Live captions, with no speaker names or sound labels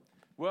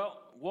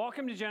Well,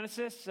 welcome to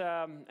Genesis.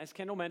 As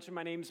Kendall mentioned,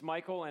 my name's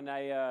Michael, and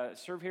I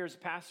serve here as a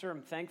pastor.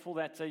 I'm thankful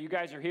that you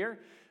guys are here.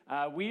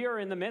 We are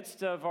in the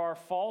midst of our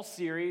fall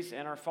series,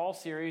 and our fall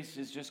series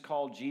is just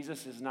called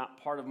Jesus is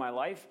Not Part of My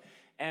Life.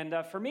 And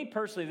for me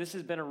personally, this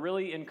has been a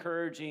really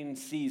encouraging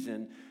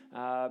season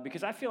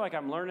because I feel like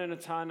I'm learning a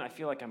ton. I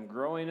feel like I'm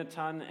growing a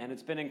ton, and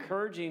it's been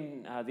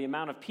encouraging the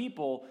amount of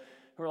people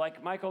who are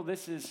like, Michael,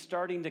 this is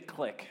starting to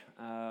click.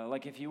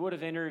 Like if you would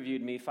have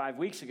interviewed me 5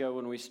 weeks ago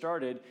when we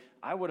started,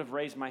 I would have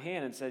raised my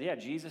hand and said, yeah,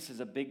 Jesus is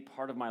a big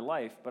part of my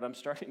life, but I'm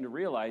starting to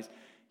realize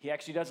he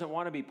actually doesn't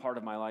want to be part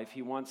of my life.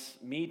 He wants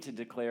me to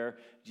declare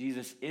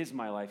Jesus is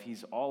my life.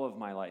 He's all of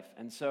my life.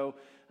 And so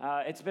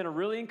it's been a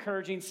really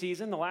encouraging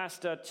season. The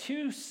last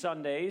 2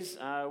 Sundays,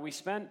 we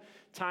spent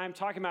time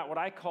talking about what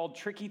I called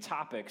tricky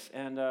topics.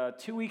 And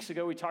 2 weeks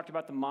ago, we talked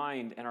about the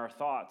mind and our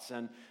thoughts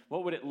and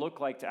what would it look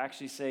like to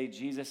actually say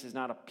Jesus is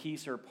not a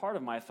piece or part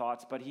of my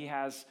thoughts, but he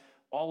has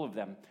all of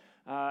them.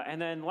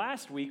 And then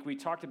last week, we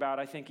talked about,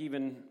 I think,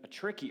 even a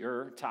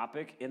trickier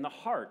topic in the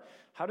heart.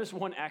 How does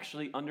one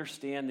actually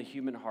understand the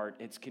human heart?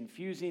 It's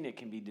confusing. It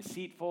can be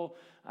deceitful.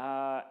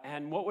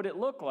 And what would it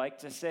look like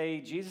to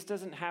say Jesus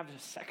doesn't have a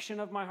section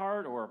of my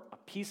heart or a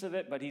piece of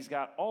it, but he's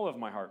got all of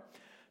my heart?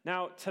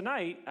 Now,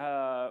 tonight,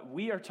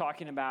 we are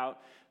talking about,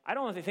 I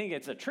don't think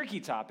it's a tricky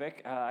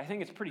topic. I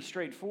think it's pretty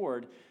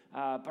straightforward,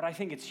 but I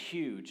think it's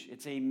huge.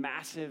 It's a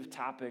massive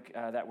topic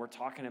that we're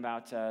talking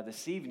about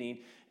this evening,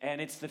 and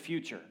it's the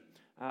future.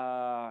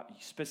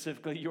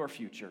 Specifically your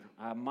future,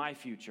 my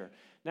future.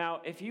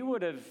 Now, if you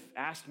would have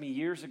asked me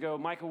years ago,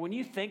 Michael, when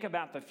you think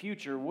about the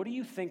future, what do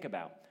you think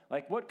about?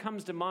 Like, what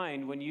comes to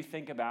mind when you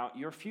think about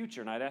your future?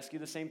 And I'd ask you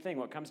the same thing.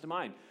 What comes to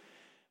mind?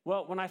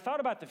 Well, when I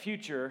thought about the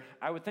future,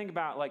 I would think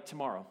about, like,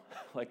 tomorrow.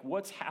 Like,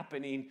 what's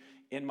happening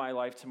in my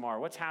life tomorrow?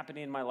 What's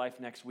happening in my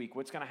life next week?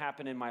 What's going to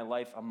happen in my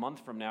life a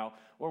month from now?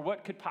 Or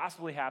what could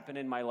possibly happen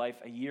in my life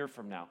a year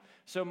from now?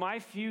 So my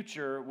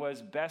future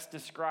was best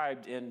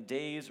described in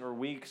days or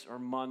weeks or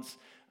months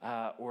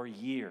or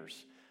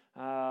years.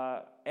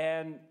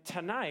 And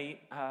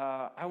tonight,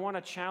 I want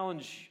to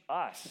challenge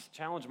us,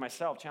 challenge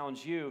myself,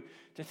 challenge you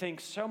to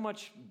think so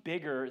much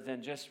bigger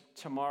than just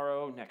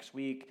tomorrow, next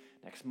week,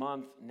 next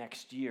month,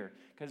 next year.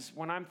 Because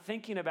when I'm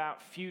thinking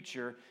about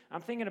future,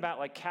 I'm thinking about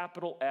like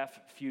capital F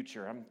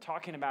future. I'm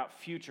talking about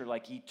future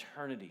like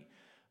eternity.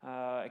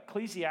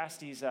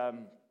 Ecclesiastes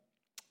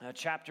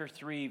chapter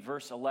 3,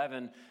 verse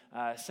 11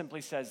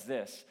 simply says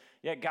this: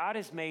 Yet God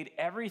has made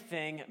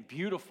everything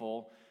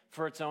beautiful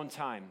for its own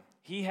time.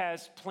 He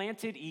has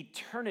planted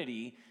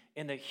eternity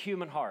in the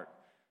human heart.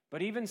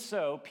 But even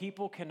so,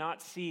 people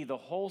cannot see the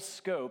whole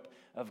scope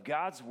of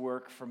God's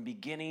work from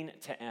beginning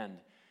to end.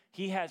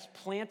 He has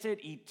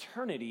planted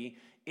eternity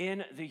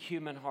in the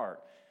human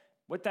heart.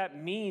 What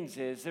that means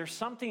is there's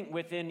something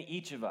within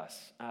each of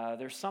us.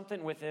 There's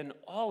something within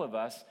all of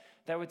us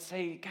that would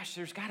say, gosh,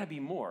 there's got to be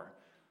more.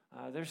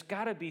 There's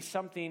got to be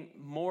something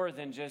more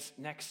than just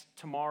next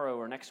tomorrow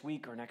or next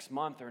week or next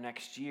month or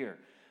next year.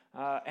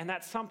 And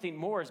that something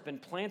more has been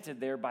planted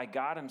there by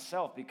God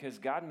himself, because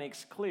God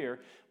makes clear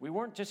we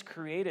weren't just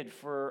created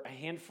for a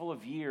handful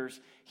of years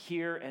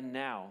here and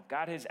now.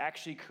 God has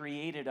actually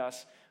created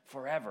us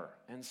forever.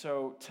 And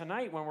so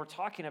tonight when we're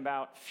talking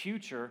about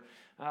future,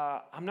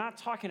 I'm not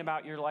talking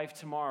about your life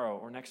tomorrow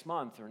or next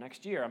month or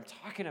next year. I'm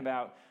talking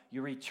about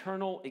your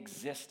eternal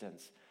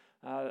existence.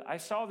 I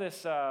saw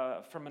this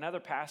from another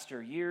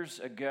pastor years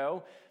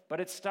ago, but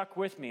it stuck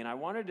with me, and I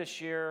wanted to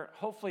share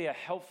hopefully a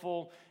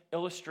helpful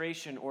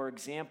illustration or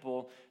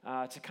example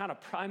to kind of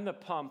prime the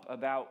pump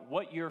about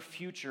what your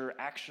future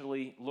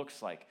actually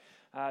looks like.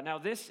 Now,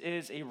 this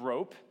is a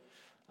rope,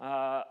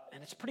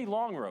 and it's a pretty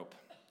long rope.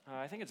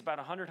 I think it's about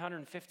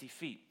 150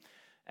 feet.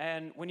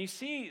 And when you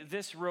see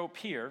this rope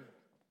here,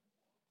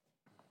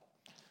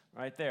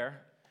 right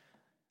there,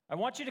 I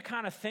want you to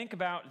kind of think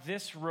about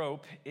this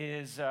rope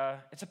is,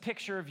 it's a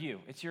picture of you.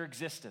 It's your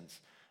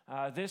existence.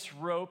 This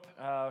rope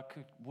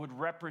would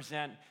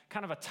represent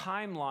kind of a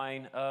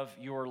timeline of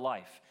your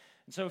life.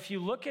 And so if you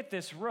look at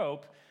this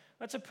rope,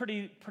 that's a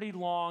pretty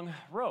long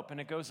rope,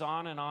 and it goes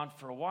on and on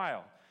for a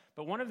while.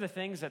 But one of the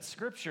things that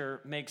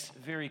Scripture makes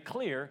very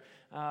clear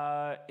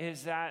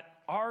is that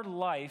our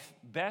life,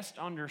 best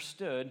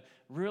understood,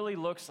 really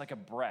looks like a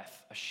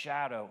breath, a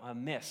shadow, a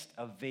mist,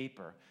 a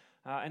vapor.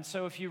 And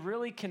so if you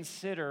really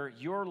consider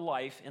your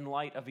life in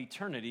light of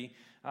eternity,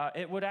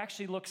 it would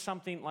actually look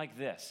something like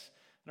this.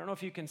 I don't know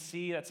if you can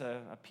see, that's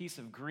a piece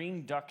of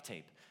green duct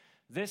tape.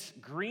 This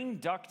green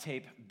duct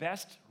tape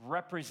best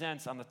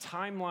represents on the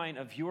timeline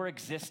of your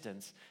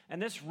existence.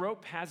 And this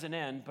rope has an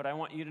end, but I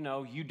want you to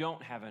know you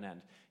don't have an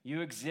end.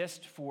 You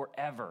exist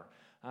forever.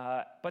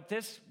 But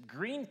this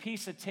green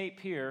piece of tape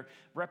here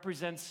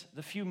represents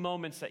the few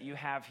moments that you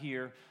have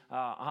here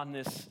on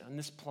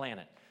this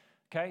planet.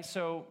 Okay,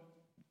 so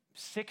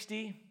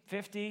 60,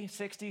 50,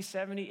 60,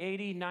 70,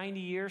 80, 90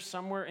 years,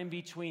 somewhere in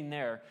between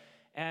there.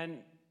 And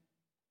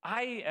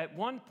I, at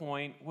one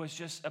point, was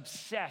just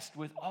obsessed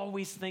with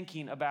always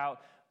thinking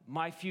about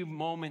my few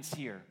moments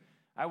here.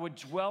 I would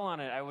dwell on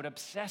it. I would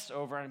obsess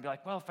over it and be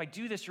like, well, if I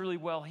do this really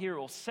well here, it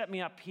will set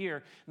me up here.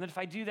 And then if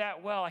I do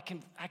that well, I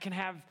can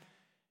have,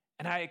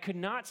 and I could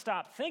not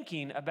stop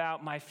thinking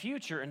about my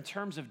future in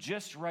terms of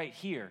just right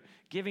here,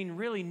 giving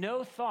really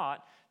no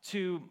thought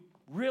to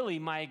really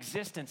my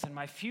existence and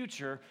my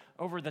future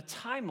over the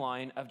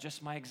timeline of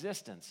just my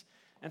existence.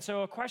 And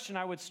so a question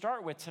I would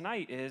start with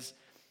tonight is,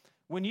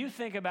 when you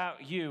think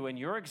about you and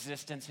your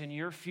existence and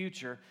your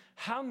future,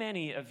 how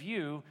many of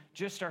you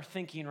just are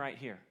thinking right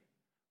here?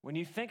 When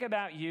you think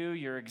about you,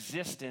 your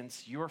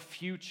existence, your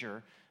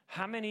future,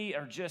 how many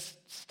are just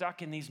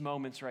stuck in these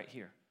moments right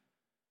here?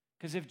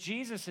 Because if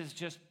Jesus is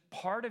just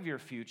part of your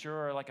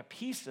future or like a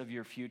piece of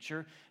your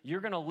future, you're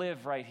going to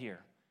live right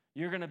here.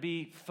 You're going to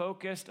be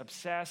focused,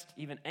 obsessed,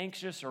 even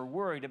anxious or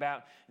worried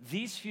about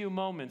these few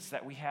moments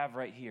that we have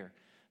right here.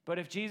 But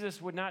if Jesus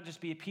would not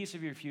just be a piece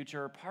of your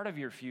future or part of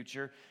your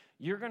future,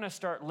 you're going to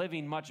start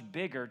living much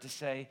bigger to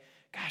say,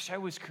 gosh, I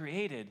was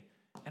created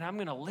and I'm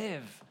going to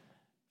live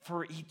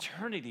for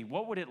eternity.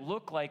 What would it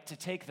look like to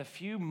take the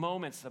few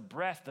moments, the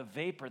breath, the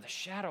vapor, the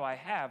shadow I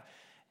have,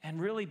 and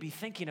really be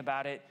thinking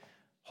about it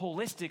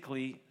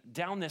holistically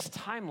down this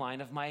timeline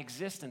of my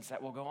existence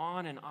that will go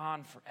on and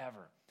on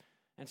forever?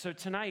 And so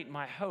tonight,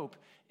 my hope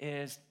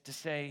is to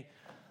say,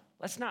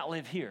 let's not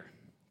live here,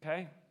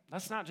 okay?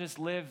 Let's not just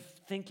live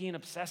thinking,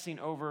 obsessing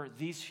over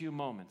these few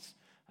moments.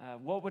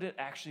 What would it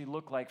actually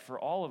look like for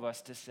all of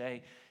us to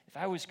say, if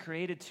I was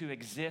created to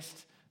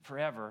exist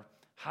forever,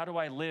 how do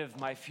I live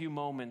my few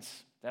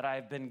moments that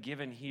I've been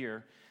given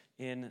here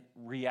in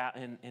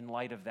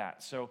light of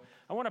that? So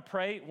I want to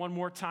pray one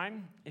more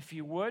time, if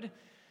you would,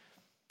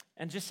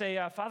 and just say,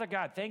 Father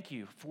God, thank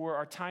you for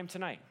our time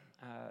tonight.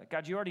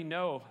 God, you already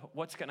know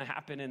what's going to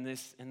happen in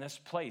this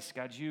place.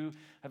 God, you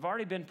have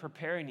already been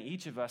preparing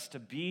each of us to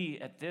be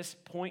at this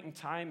point in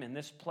time in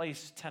this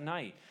place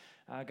tonight.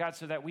 God,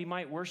 so that we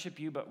might worship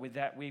you, but with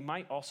that we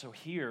might also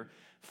hear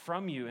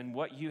from you and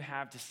what you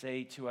have to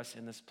say to us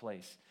in this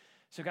place.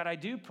 So God, I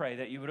do pray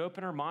that you would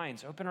open our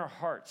minds, open our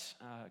hearts,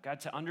 God,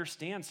 to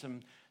understand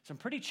some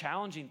pretty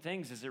challenging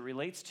things as it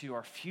relates to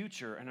our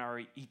future and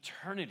our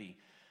eternity.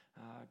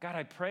 God,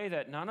 I pray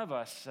that none of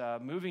us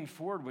moving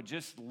forward would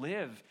just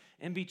live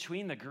in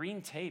between the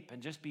green tape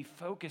and just be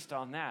focused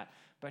on that.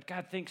 But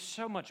God, think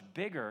so much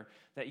bigger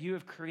that you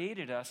have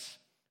created us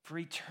for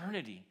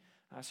eternity.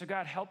 So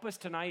God, help us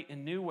tonight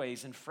in new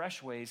ways and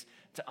fresh ways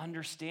to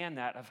understand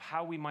that of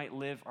how we might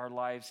live our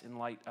lives in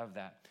light of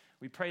that.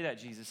 We pray that,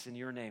 Jesus, in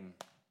your name.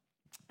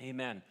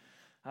 Amen.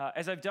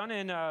 As I've done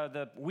in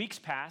the weeks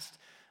past,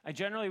 I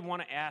generally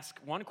want to ask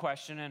one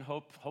question and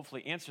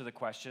hopefully answer the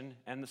question.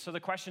 And so the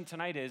question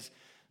tonight is,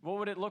 what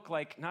would it look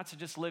like not to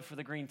just live for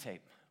the green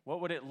tape?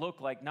 What would it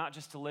look like not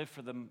just to live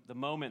for the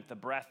moment, the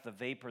breath, the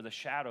vapor, the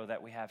shadow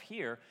that we have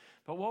here,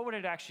 but what would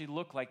it actually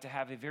look like to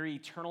have a very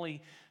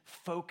eternally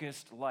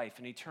focused life,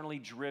 an eternally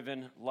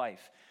driven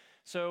life?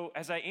 So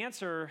as I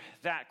answer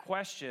that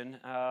question,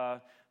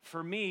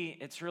 for me,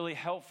 it's really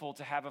helpful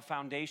to have a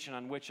foundation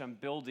on which I'm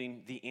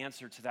building the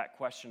answer to that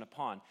question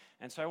upon.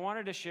 And so I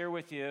wanted to share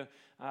with you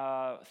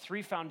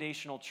 3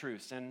 foundational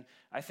truths. And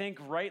I think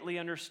rightly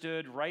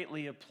understood,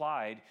 rightly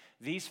applied,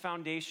 these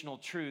foundational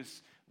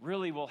truths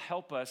really will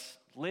help us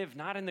live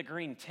not in the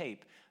green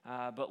tape,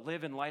 but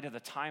live in light of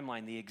the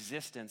timeline, the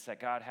existence that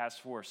God has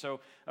for us. So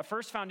a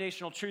first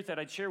foundational truth that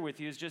I'd share with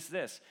you is just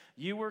this.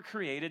 You were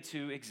created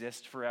to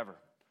exist forever.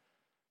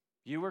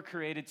 You were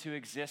created to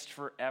exist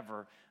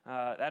forever.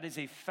 That is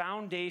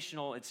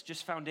it's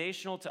just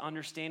foundational to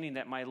understanding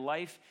that my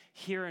life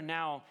here and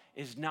now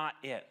is not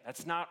it.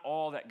 That's not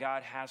all that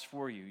God has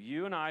for you.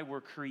 You and I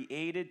were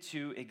created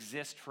to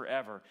exist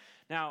forever.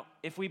 Now,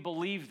 if we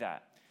believe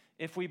that,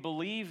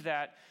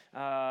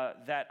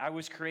 that I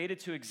was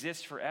created to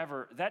exist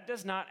forever, that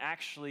does not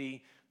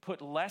actually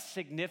put less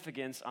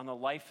significance on the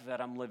life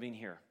that I'm living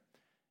here.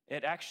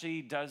 It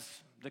actually does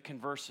the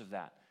converse of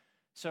that.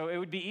 So it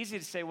would be easy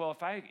to say, well,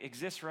 if I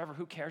exist forever,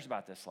 who cares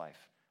about this life?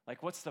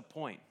 Like, what's the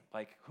point?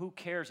 Like, who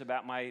cares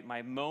about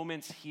my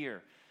moments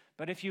here?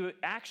 But if you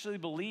actually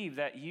believe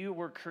that you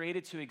were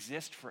created to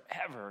exist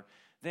forever,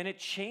 then it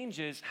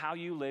changes how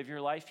you live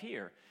your life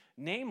here.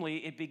 Namely,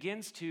 it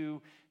begins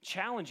to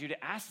challenge you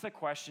to ask the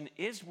question,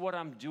 is what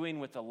I'm doing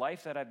with the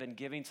life that I've been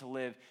given to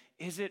live,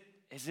 is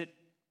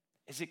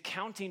it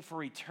counting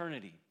for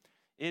eternity?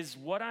 Is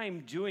what I'm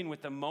doing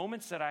with the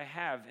moments that I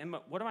have, and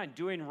what am I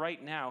doing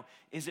right now,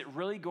 is it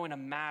really going to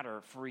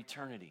matter for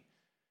eternity?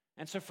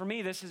 And so for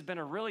me, this has been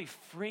a really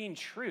freeing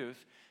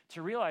truth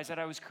to realize that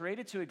I was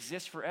created to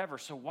exist forever.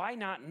 So why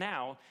not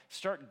now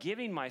start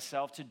giving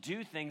myself to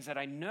do things that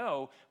I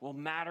know will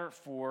matter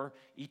for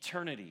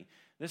eternity?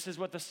 This is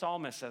what the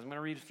psalmist says. I'm going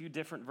to read a few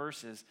different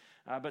verses.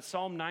 But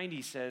Psalm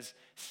 90 says,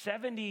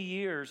 70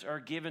 years are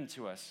given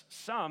to us.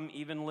 Some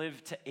even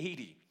live to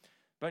 80.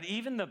 But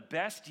even the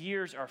best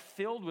years are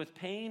filled with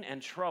pain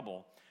and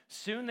trouble.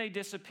 Soon they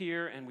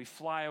disappear and we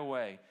fly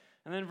away.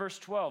 And then verse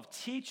 12,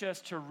 teach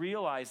us to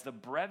realize the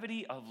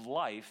brevity of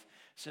life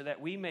so that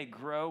we may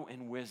grow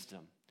in wisdom.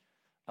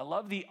 I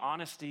love the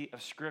honesty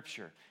of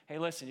Scripture. Hey,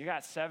 listen, you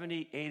got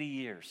 70, 80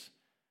 years.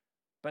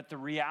 But the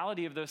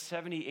reality of those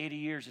 70, 80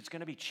 years, it's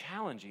going to be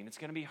challenging. It's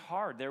going to be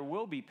hard. There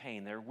will be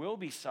pain. There will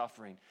be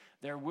suffering.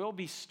 There will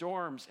be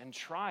storms and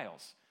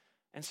trials.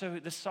 And so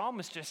the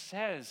psalmist just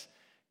says,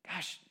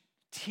 gosh,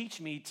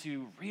 teach me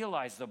to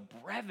realize the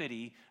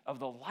brevity of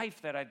the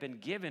life that I've been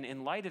given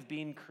in light of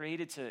being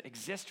created to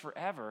exist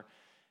forever.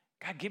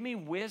 God, give me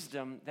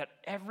wisdom that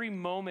every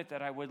moment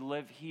that I would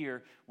live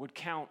here would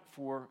count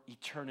for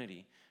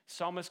eternity.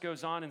 Psalmist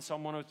goes on in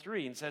Psalm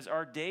 103 and says,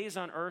 our days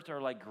on earth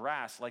are like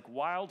grass, like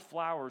wild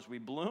flowers. We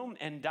bloom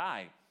and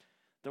die.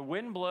 The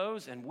wind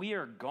blows and we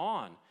are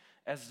gone,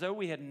 as though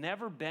we had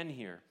never been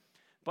here.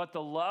 But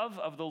the love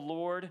of the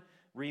Lord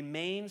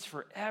remains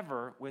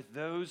forever with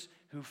those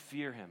who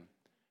fear him.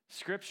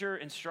 Scripture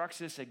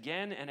instructs us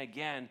again and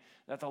again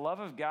that the love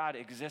of God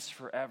exists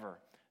forever.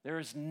 There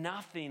is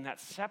nothing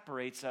that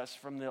separates us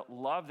from the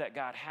love that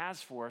God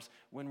has for us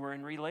when we're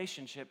in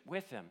relationship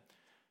with him.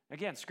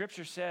 Again,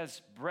 Scripture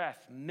says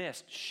breath,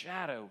 mist,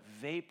 shadow,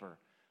 vapor.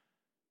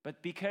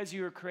 But because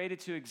you were created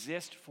to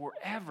exist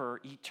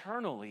forever,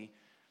 eternally,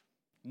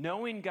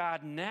 knowing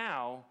God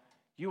now,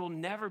 you will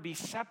never be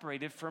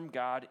separated from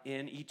God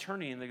in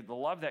eternity and the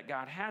love that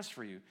God has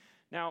for you.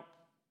 Now,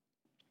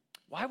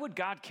 why would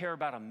God care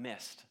about a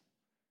mist?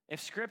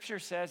 If Scripture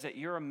says that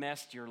you're a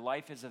mist, your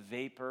life is a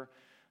vapor,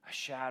 a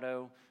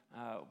shadow,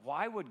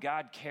 why would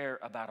God care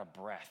about a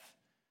breath?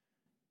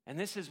 And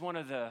this is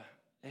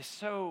it's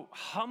so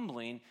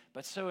humbling,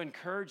 but so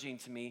encouraging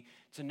to me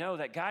to know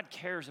that God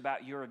cares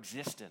about your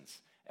existence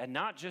and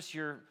not just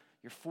your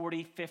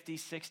 40, 50,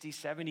 60,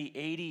 70,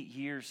 80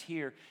 years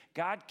here.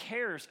 God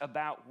cares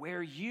about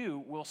where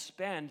you will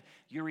spend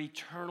your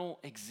eternal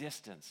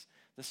existence.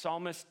 The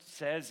psalmist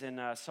says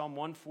in Psalm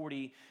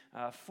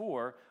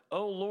 144,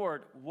 O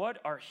Lord, what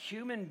are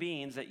human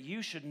beings that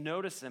you should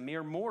notice them,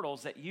 mere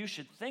mortals that you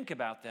should think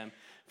about them?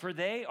 For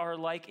they are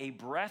like a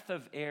breath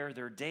of air,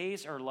 their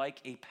days are like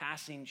a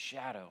passing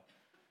shadow.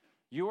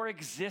 Your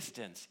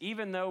existence,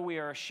 even though we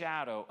are a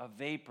shadow, a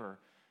vapor,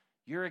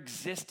 your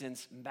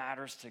existence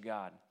matters to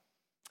God.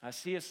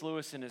 C.S.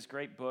 Lewis in his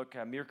great book,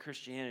 Mere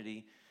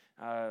Christianity,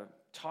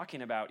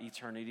 talking about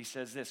eternity,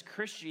 says this: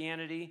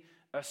 Christianity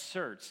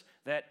asserts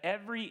that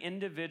every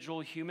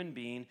individual human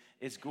being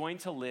is going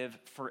to live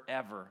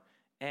forever,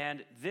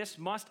 and this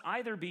must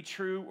either be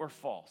true or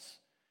false.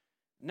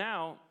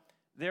 Now,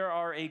 there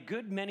are a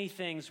good many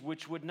things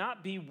which would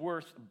not be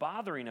worth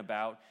bothering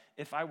about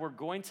if I were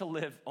going to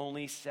live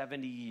only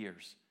 70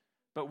 years,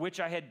 but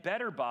which I had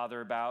better bother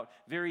about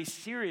very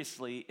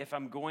seriously if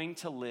I'm going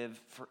to live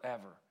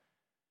forever.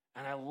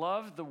 And I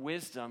love the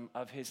wisdom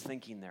of his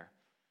thinking there.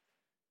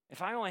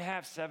 If I only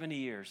have 70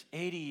 years,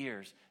 80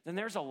 years, then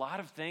there's a lot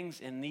of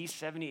things in these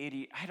 70,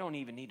 80 I don't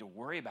even need to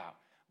worry about.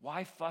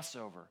 Why fuss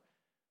over?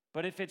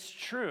 But if it's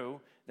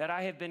true that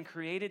I have been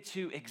created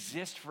to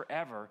exist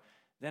forever,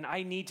 then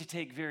I need to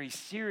take very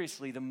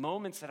seriously the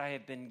moments that I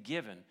have been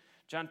given.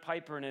 John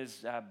Piper, in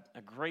his a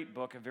great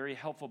book, a very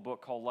helpful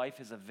book called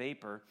Life is a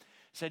Vapor,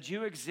 said,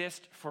 you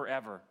exist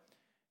forever.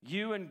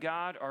 You and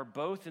God are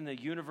both in the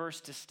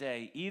universe to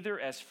stay, either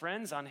as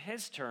friends on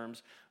his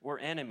terms or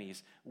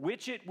enemies.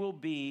 Which it will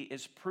be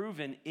is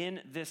proven in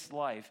this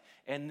life.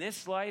 And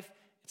this life,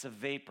 it's a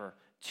vapor.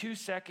 2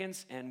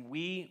 seconds and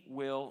we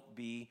will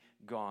be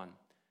gone.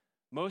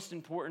 Most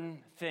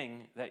important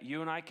thing that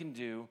you and I can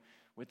do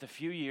with the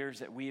few years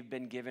that we have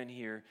been given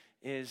here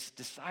is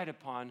decide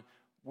upon,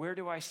 where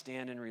do I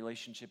stand in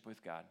relationship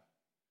with God?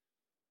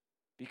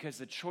 Because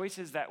the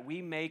choices that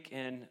we make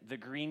in the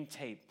green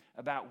tape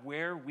about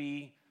where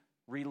we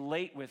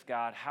relate with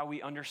God, how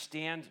we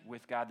understand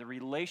with God, the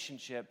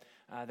relationship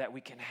that we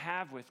can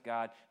have with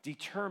God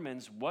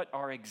determines what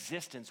our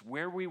existence,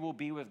 where we will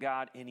be with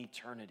God in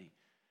eternity.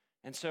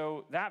 And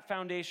so that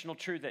foundational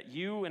truth that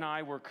you and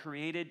I were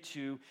created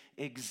to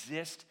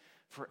exist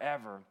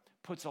forever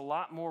puts a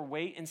lot more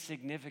weight and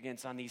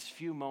significance on these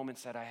few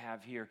moments that I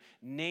have here.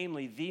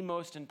 Namely, the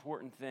most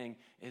important thing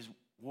is,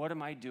 what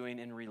am I doing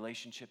in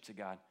relationship to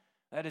God?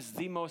 That is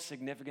the most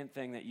significant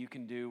thing that you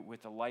can do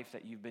with the life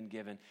that you've been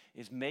given,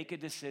 is make a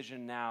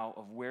decision now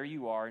of where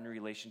you are in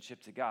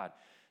relationship to God.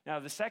 Now,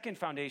 the second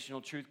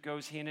foundational truth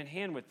goes hand in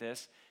hand with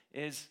this,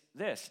 is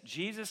this: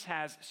 Jesus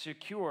has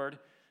secured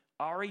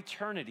our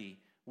eternity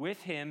with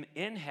him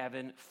in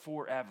heaven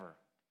forever.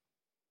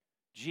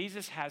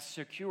 Jesus has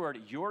secured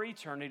your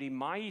eternity,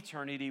 my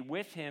eternity,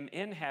 with him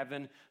in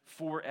heaven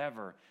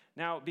forever.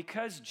 Now,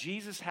 because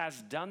Jesus has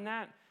done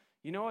that,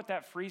 you know what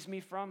that frees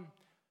me from?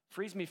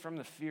 Frees me from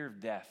the fear of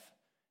death.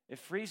 It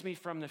frees me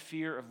from the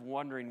fear of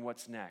wondering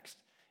what's next.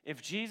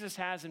 If Jesus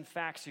has in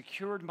fact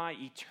secured my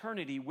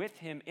eternity with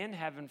him in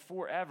heaven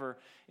forever,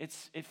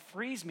 it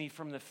frees me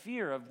from the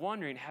fear of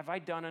wondering, have I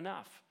done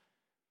enough?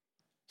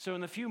 So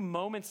in the few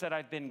moments that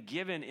I've been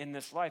given in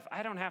this life,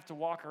 I don't have to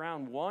walk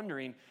around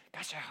wondering,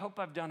 gosh, I hope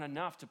I've done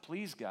enough to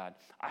please God.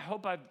 I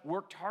hope I've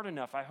worked hard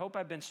enough. I hope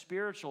I've been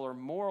spiritual or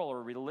moral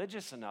or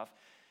religious enough.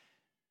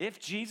 If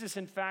Jesus,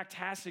 in fact,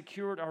 has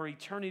secured our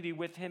eternity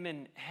with him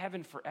in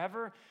heaven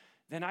forever,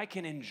 then I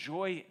can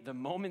enjoy the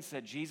moments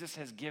that Jesus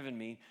has given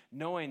me,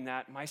 knowing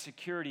that my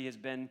security has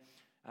been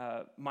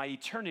my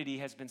eternity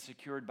has been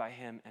secured by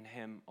him and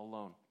him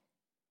alone.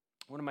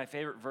 One of my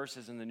favorite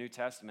verses in the New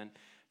Testament,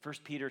 1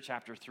 Peter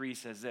chapter 3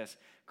 says this: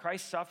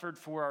 Christ suffered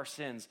for our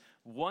sins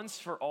once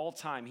for all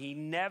time. He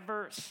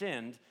never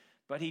sinned,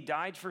 but he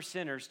died for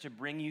sinners to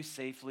bring you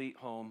safely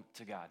home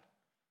to God.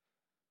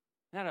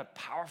 Isn't that a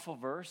powerful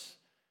verse?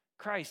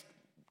 Christ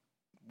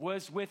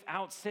was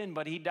without sin,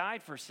 but he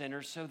died for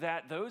sinners so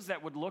that those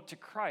that would look to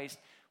Christ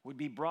would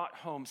be brought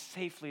home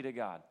safely to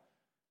God.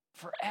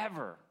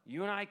 Forever.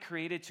 You and I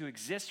created to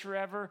exist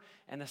forever.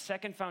 And the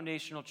second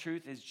foundational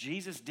truth is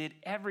Jesus did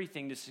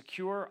everything to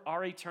secure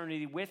our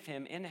eternity with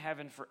him in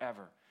heaven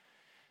forever.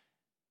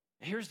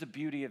 Here's the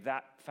beauty of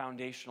that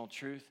foundational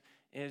truth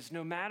is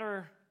no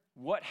matter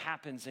what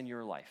happens in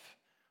your life,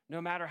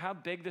 no matter how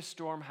big the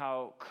storm,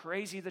 how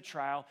crazy the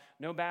trial,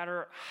 no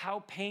matter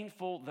how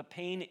painful the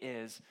pain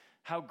is,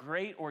 how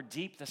great or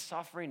deep the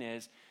suffering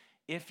is,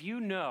 if you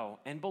know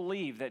and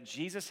believe that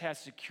Jesus has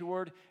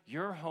secured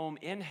your home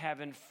in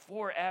heaven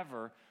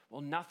forever,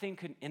 well, nothing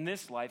in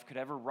this life could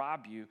ever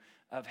rob you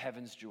of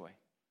heaven's joy.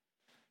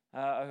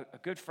 A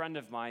good friend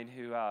of mine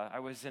who I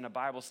was in a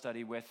Bible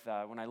study with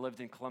when I lived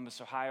in Columbus,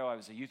 Ohio, I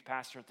was a youth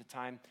pastor at the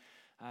time.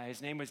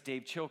 His name was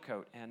Dave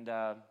Chilcote, and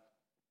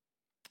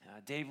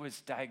Dave was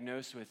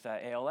diagnosed with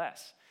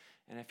ALS.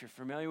 And if you're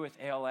familiar with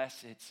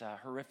ALS, it's a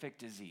horrific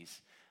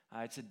disease.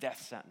 It's a death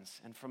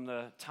sentence. And from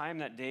the time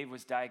that Dave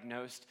was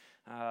diagnosed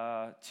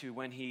to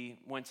when he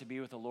went to be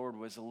with the Lord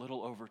was a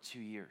little over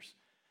 2 years.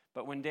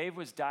 But when Dave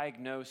was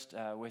diagnosed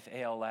with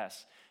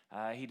ALS,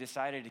 he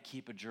decided to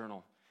keep a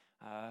journal,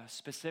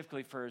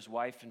 specifically for his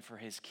wife and for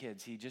his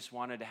kids. He just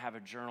wanted to have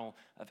a journal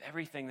of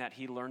everything that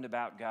he learned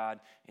about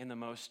God in the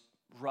most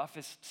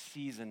roughest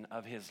season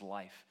of his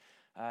life.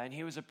 And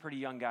he was a pretty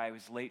young guy. He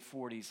was late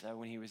 40s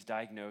when he was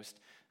diagnosed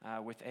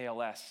with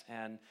ALS.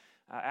 And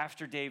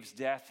after Dave's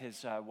death,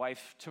 his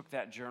wife took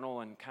that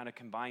journal and kind of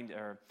combined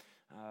or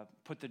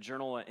put the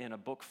journal in a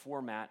book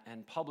format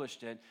and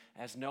published it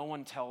as No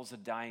One Tells a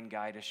Dying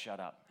Guy to Shut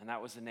Up. And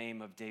that was the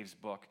name of Dave's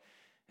book.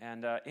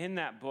 And in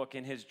that book,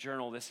 in his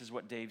journal, this is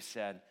what Dave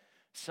said: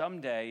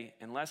 someday,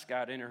 unless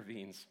God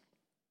intervenes,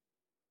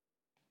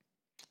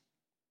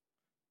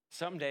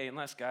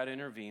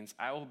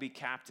 I will be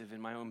captive in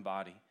my own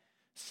body.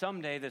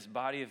 Someday, this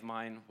body of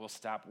mine will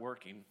stop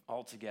working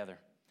altogether.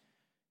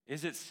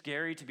 Is it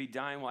scary to be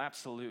dying? Well,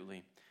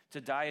 absolutely. To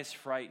die is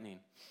frightening.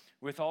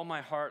 With all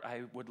my heart,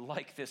 I would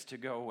like this to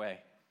go away.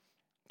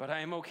 But I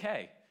am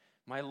okay.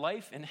 My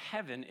life in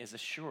heaven is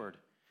assured.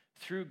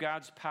 Through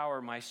God's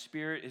power, my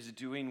spirit is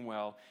doing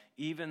well,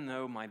 even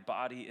though my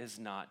body is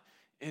not.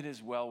 It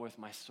is well with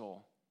my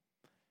soul.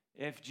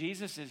 If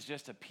Jesus is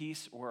just a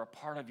piece or a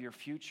part of your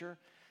future,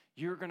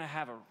 you're going to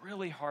have a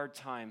really hard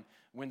time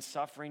when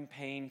suffering,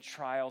 pain,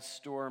 trials,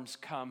 storms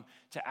come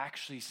to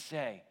actually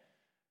say,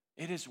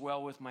 it is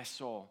well with my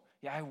soul.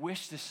 Yeah, I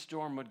wish this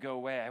storm would go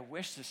away. I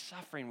wish this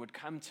suffering would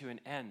come to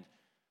an end.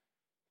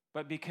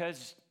 But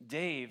because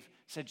Dave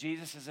said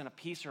Jesus isn't a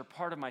piece or a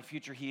part of my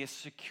future, he has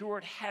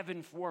secured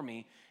heaven for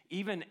me.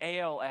 Even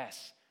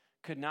ALS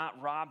could not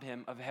rob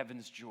him of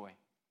heaven's joy.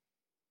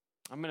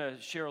 I'm going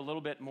to share a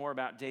little bit more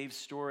about Dave's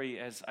story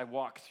as I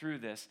walk through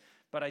this,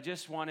 but I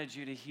just wanted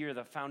you to hear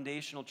the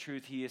foundational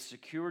truth. He has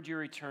secured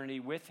your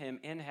eternity with him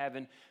in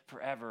heaven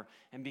forever.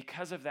 And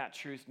because of that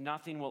truth,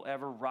 nothing will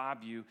ever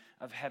rob you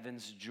of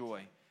heaven's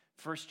joy.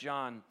 1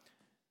 John,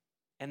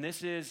 and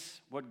this is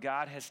what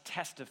God has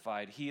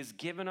testified. He has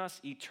given us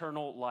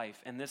eternal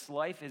life, and this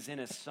life is in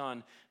his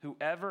Son.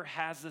 Whoever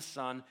has the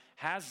Son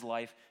has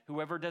life.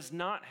 Whoever does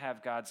not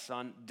have God's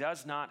Son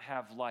does not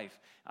have life.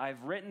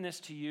 I've written this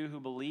to you who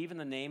believe in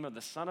the name of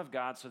the Son of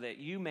God so that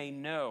you may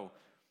know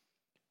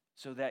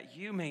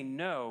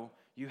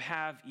you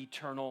have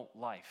eternal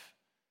life.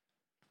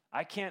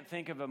 I can't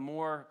think of a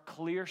more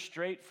clear,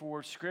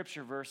 straightforward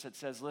scripture verse that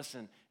says,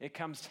 listen, it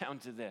comes down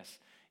to this.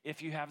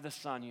 If you have the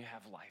Son, you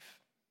have life.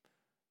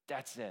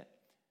 That's it.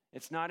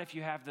 It's not if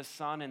you have the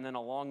Son and then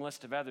a long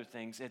list of other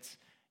things. It's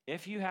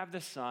if you have the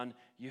Son,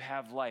 you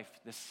have life.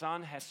 The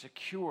Son has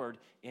secured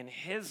in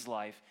his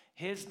life,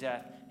 his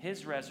death,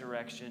 his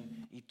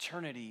resurrection,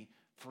 eternity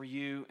for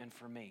you and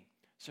for me.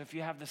 So if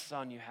you have the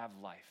Son, you have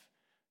life.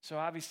 So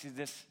obviously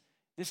this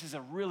is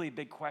a really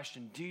big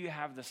question. Do you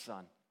have the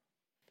Son?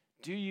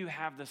 Do you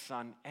have the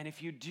Son? And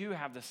if you do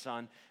have the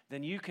Son,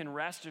 then you can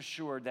rest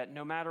assured that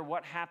no matter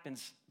what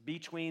happens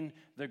between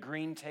the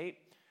green tape,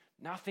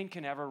 nothing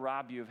can ever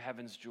rob you of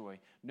heaven's joy.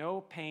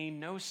 No pain,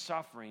 no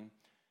suffering,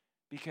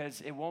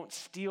 because it won't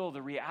steal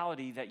the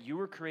reality that you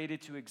were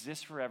created to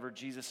exist forever.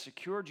 Jesus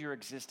secured your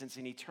existence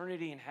in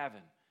eternity in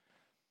heaven.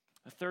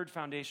 A third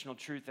foundational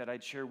truth that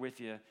I'd share with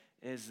you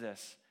is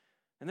this.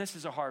 And this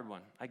is a hard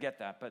one. I get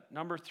that. But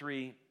number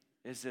 3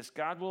 is this.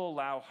 God will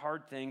allow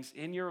hard things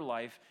in your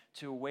life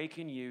to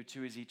awaken you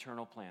to his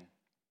eternal plan.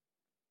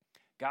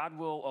 God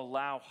will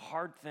allow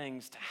hard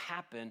things to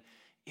happen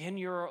in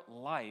your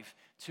life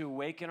to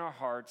awaken our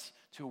hearts,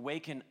 to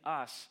awaken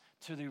us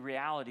to the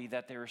reality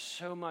that there is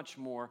so much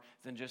more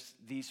than just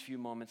these few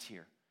moments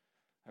here.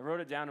 I wrote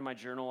it down in my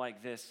journal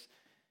like this.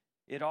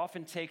 it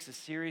often takes a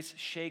serious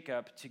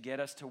shakeup to get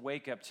us to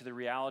wake up to the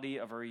reality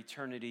of our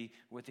eternity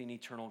with an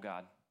eternal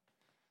God.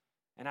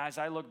 And as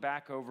I look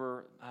back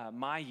over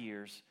my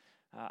years,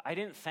 I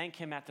didn't thank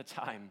him at the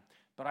time,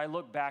 but I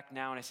look back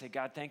now and I say,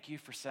 God, thank you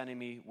for sending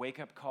me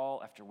wake-up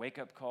call after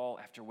wake-up call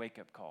after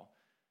wake-up call.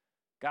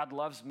 God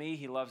loves me.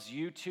 He loves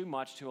you too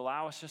much to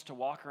allow us just to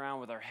walk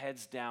around with our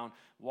heads down,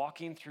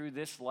 walking through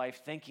this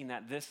life, thinking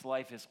that this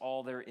life is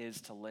all there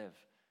is to live.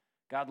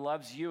 God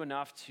loves you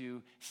enough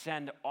to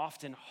send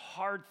often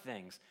hard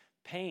things,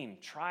 pain,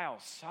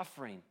 trials,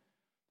 suffering,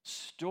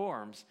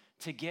 storms,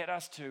 to get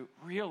us to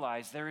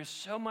realize there is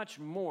so much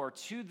more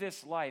to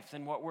this life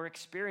than what we're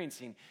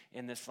experiencing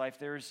in this life.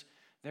 There's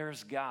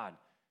God,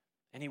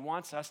 and he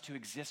wants us to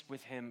exist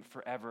with him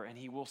forever, and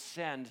he will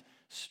send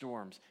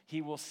storms.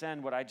 He will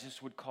send what I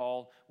just would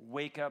call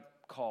wake-up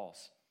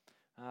calls.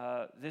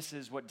 This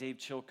is what Dave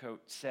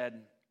Chilcote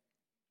said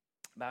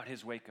about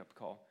his wake-up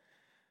call.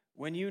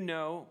 When you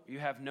know you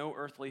have no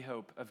earthly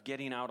hope of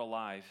getting out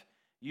alive,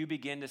 you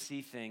begin to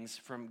see things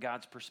from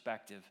God's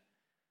perspective.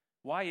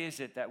 Why is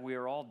it that we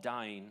are all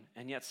dying,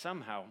 and yet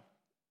somehow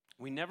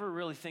we never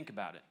really think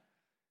about it?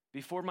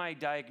 Before my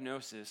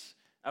diagnosis,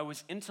 I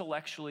was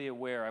intellectually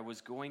aware I was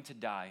going to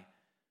die,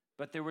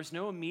 but there was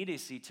no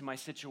immediacy to my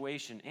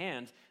situation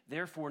and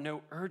therefore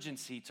no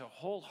urgency to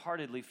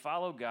wholeheartedly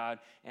follow God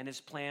and his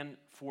plan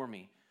for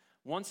me.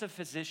 Once a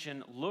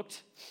physician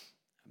looked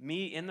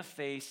me in the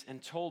face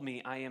and told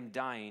me I am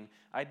dying,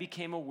 I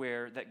became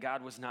aware that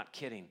God was not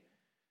kidding.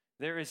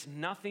 There is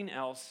nothing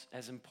else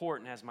as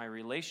important as my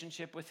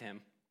relationship with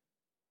him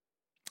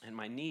and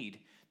my need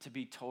to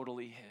be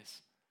totally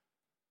his.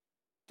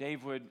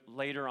 Dave would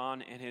later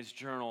on in his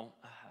journal,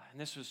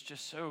 and this was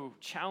just so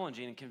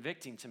challenging and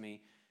convicting to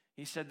me,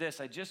 he said this,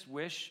 I just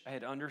wish I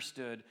had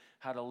understood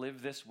how to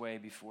live this way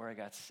before I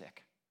got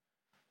sick.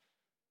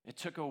 It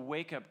took a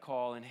wake-up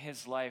call in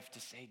his life to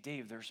say,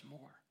 Dave, there's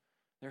more.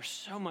 There's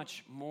so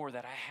much more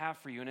that I have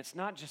for you, and it's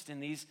not just in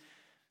these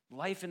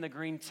life in the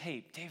green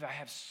tape. Dave, I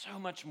have so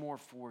much more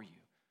for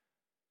you.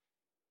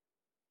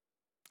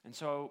 And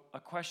so a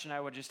question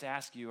I would just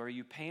ask you, are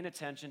you paying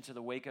attention to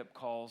the wake-up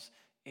calls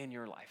in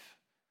your life?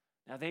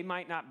 Now, they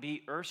might not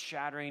be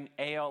earth-shattering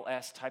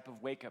ALS type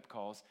of wake-up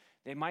calls.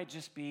 They might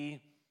just be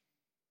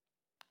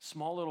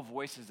small little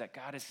voices that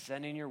God is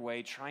sending your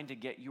way, trying to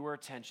get your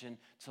attention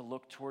to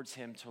look towards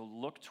him, to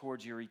look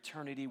towards your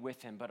eternity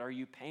with him. But are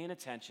you paying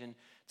attention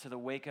to the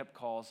wake-up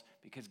calls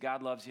because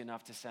God loves you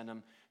enough to send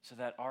them so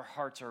that our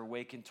hearts are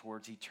awakened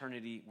towards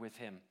eternity with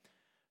him?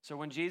 So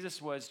when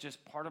Jesus was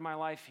just part of my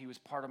life, he was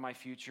part of my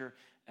future,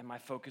 and my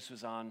focus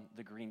was on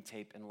the green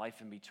tape and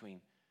life in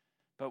between.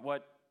 But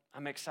what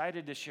I'm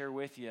excited to share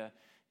with you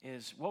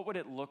is what would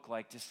it look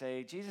like to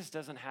say, Jesus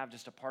doesn't have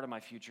just a part of my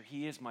future,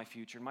 he is my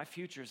future. My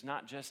future is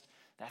not just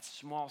that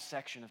small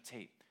section of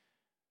tape.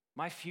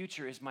 My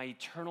future is my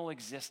eternal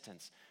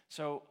existence.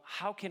 So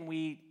how can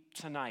we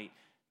tonight,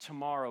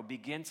 tomorrow,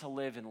 begin to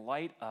live in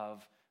light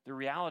of the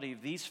reality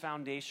of these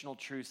foundational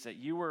truths that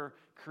you were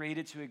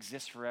created to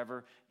exist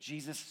forever?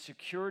 Jesus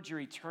secured your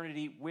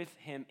eternity with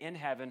him in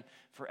heaven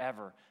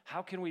forever.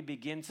 How can we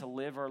begin to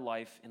live our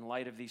life in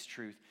light of these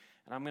truths?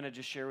 And I'm going to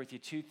just share with you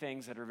two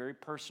things that are very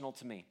personal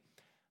to me.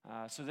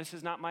 So this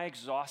is not my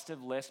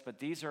exhaustive list, but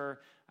these are,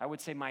 I would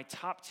say, my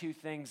top two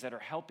things that are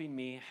helping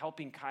me,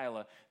 helping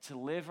Kyla to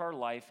live our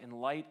life in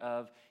light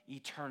of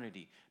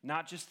eternity,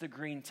 not just the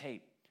green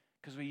tape,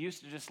 because we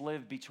used to just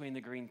live between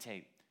the green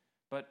tape.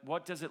 But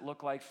what does it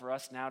look like for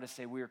us now to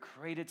say we are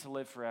created to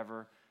live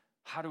forever?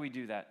 How do we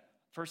do that?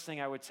 First thing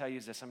I would tell you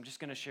is this. I'm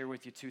just going to share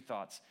with you two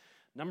thoughts.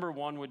 Number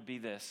one would be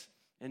this: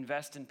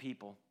 invest in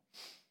people.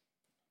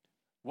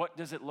 What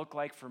does it look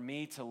like for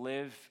me to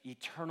live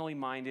eternally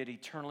minded,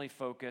 eternally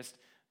focused?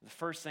 The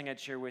first thing I'd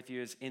share with you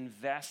is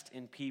invest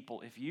in people.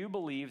 If you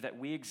believe that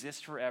we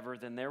exist forever,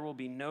 then there will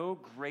be no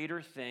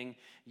greater thing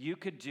you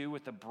could do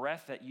with the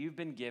breath that you've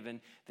been given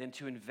than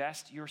to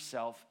invest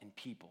yourself in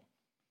people.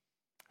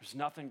 There's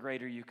nothing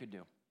greater you could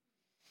do.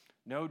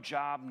 No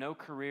job, no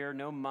career,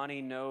 no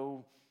money,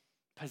 no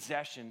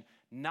possession.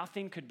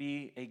 Nothing could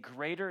be a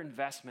greater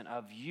investment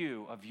of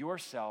you, of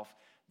yourself,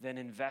 than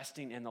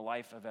investing in the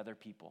life of other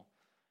people.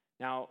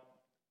 Now,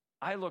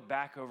 I look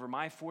back over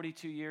my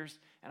 42 years,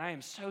 and I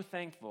am so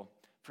thankful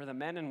for the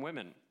men and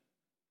women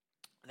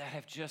that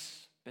have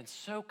just been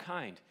so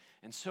kind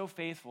and so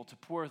faithful to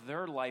pour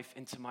their life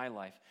into my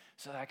life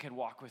so that I could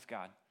walk with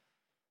God.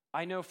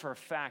 I know for a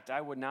fact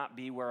I would not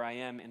be where I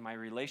am in my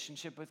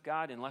relationship with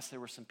God unless there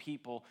were some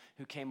people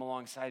who came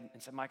alongside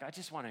and said, Mike, I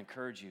just want to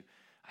encourage you.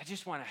 I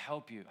just want to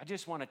help you. I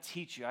just want to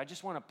teach you. I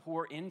just want to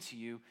pour into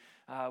you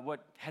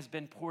what has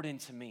been poured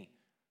into me.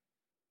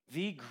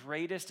 The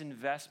greatest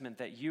investment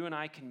that you and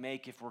I can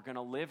make if we're going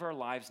to live our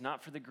lives,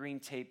 not for the green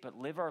tape, but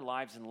live our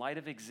lives in light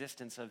of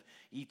existence of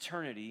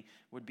eternity,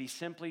 would be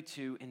simply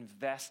to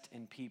invest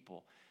in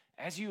people.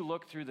 As you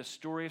look through the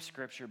story of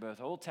Scripture,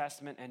 both Old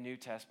Testament and New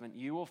Testament,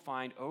 you will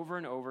find over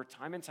and over,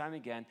 time and time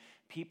again,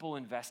 people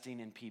investing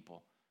in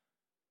people.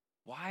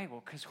 Why?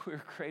 Well, because we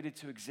were created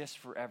to exist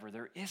forever.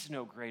 There is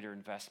no greater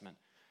investment.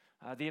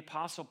 The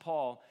Apostle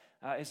Paul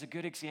is a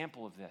good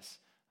example of this.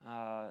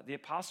 The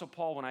Apostle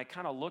Paul, when I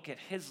kind of look at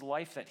his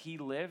life that he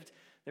lived,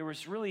 there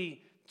was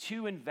really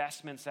two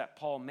investments that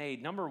Paul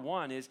made. Number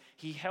one is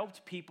he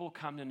helped people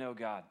come to know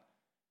God.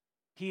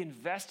 He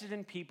invested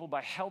in people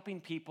by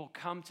helping people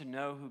come to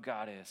know who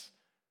God is.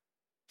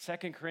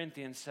 2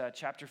 Corinthians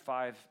chapter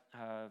 5,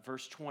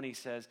 verse 20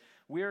 says,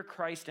 "We are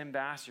Christ's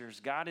ambassadors.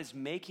 God is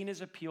making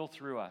his appeal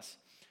through us.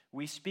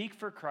 We speak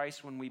for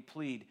Christ when we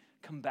plead,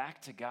 come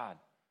back to God."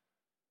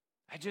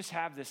 I just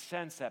have this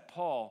sense that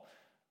Paul,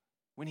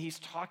 when he's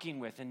talking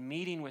with and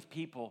meeting with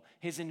people,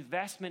 his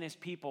investment is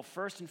people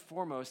first and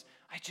foremost.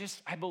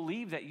 I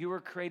believe that you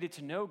were created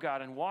to know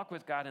God and walk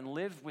with God and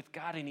live with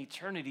God in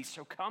eternity,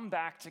 so come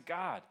back to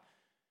God.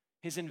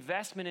 His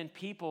investment in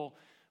people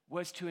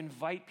was to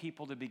invite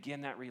people to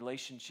begin that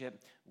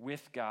relationship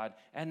with God.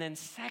 And then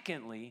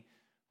secondly,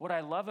 what I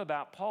love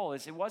about Paul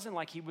is it wasn't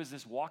like he was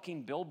this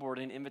walking billboard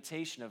and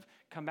invitation of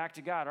come back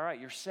to God. All right,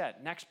 you're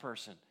set. Next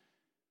person.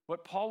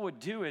 What Paul would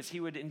do is he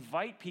would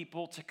invite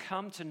people to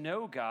come to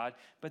know God,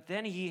 but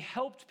then he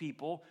helped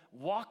people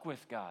walk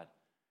with God.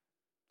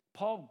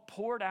 Paul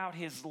poured out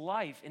his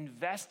life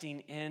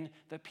investing in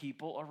the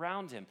people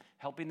around him,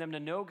 helping them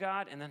to know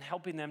God and then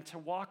helping them to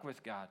walk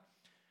with God.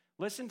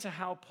 Listen to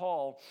how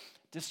Paul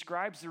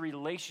describes the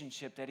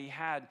relationship that he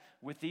had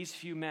with these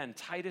few men,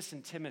 Titus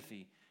and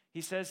Timothy. He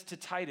says to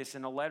Titus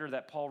in a letter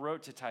that Paul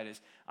wrote to Titus,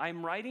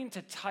 "I'm writing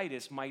to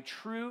Titus, my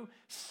true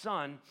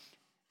son,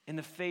 in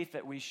the faith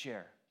that we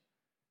share."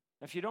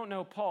 If you don't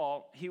know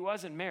Paul, he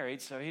wasn't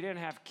married, so he didn't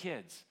have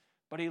kids.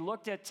 But he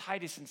looked at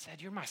Titus and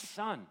said, "You're my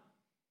son.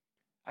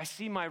 I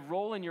see my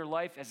role in your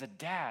life as a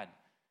dad.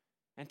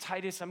 And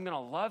Titus, I'm going to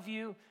love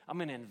you. I'm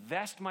going to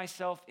invest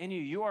myself in you.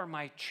 You are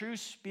my true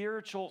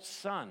spiritual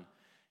son."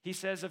 He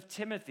says of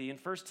Timothy in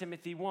 1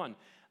 Timothy 1,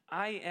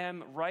 "I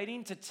am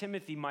writing to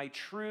Timothy, my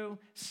true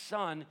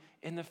son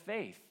in the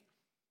faith."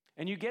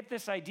 And you get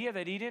this idea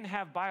that he didn't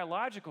have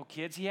biological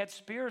kids, he had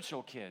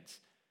spiritual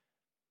kids.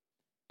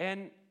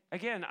 And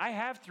again, I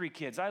have 3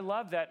 kids. I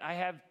love that I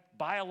have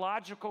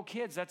biological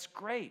kids. That's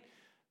great.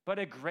 But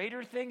a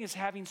greater thing is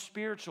having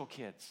spiritual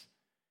kids,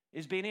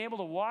 is being able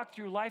to walk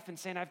through life and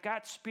saying, I've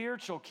got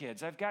spiritual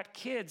kids. I've got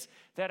kids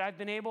that I've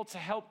been able to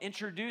help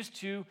introduce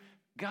to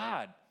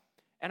God.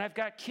 And I've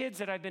got kids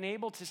that I've been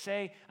able to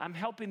say, I'm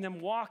helping them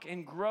walk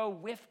and grow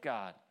with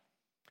God.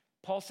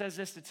 Paul says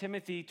this to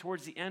Timothy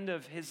towards the end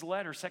of his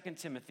letter, 2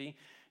 Timothy,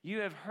 "You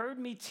have heard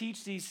me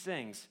teach these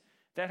things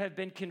that have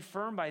been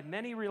confirmed by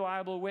many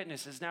reliable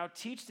witnesses. Now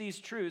teach these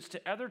truths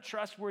to other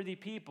trustworthy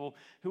people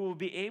who will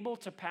be able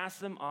to pass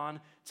them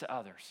on to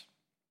others."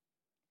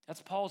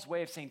 That's Paul's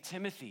way of saying,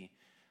 Timothy,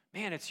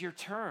 man, it's your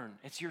turn.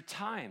 It's your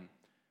time.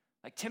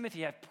 Like,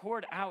 Timothy, I've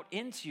poured out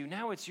into you.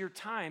 Now it's your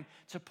time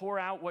to pour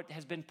out what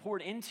has been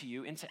poured into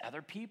you into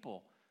other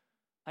people.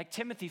 Like,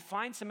 Timothy,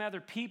 find some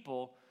other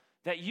people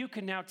that you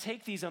can now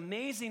take these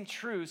amazing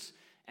truths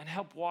and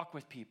help walk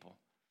with people,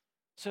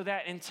 so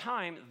that in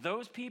time,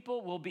 those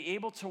people will be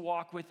able to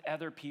walk with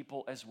other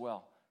people as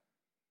well.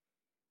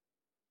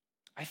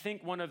 I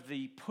think one of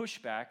the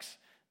pushbacks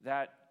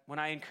that when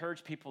I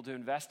encourage people to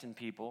invest in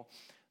people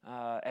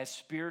as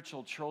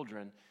spiritual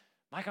children,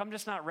 Mike, I'm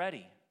just not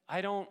ready.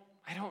 I don't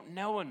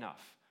know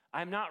enough.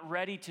 I'm not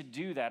ready to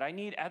do that. I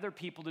need other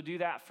people to do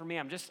that for me.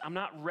 I'm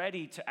not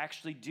ready to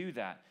actually do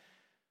that.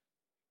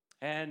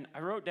 And I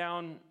wrote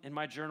down in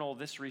my journal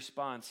this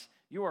response: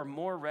 you are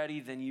more ready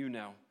than you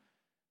know.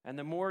 And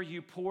the more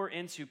you pour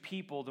into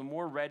people, the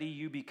more ready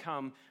you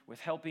become with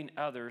helping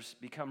others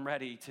become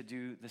ready to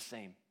do the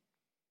same.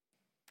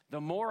 The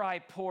more I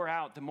pour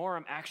out, the more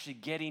I'm actually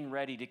getting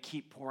ready to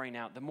keep pouring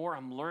out. The more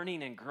I'm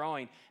learning and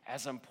growing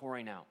as I'm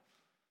pouring out.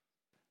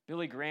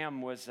 Billy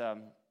Graham was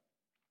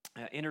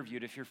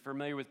interviewed. If you're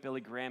familiar with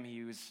Billy Graham,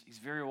 he's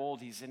very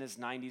old. He's in his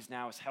 90s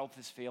now. His health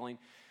is failing.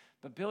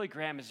 But Billy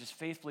Graham has just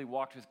faithfully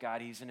walked with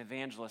God. He's an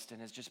evangelist and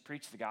has just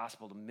preached the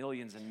gospel to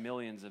millions and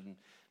millions and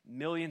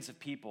millions of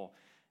people.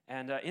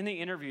 And in the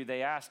interview,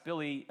 they asked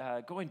Billy,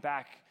 going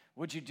back,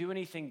 would you do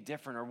anything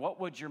different, or what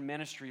would your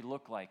ministry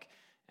look like?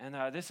 And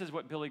this is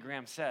what Billy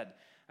Graham said: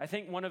 "I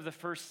think one of the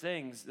first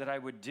things that I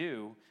would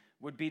do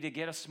would be to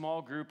get a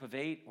small group of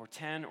 8 or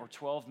 10 or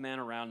 12 men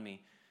around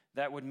me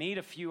that would meet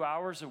a few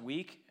hours a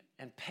week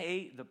and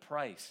pay the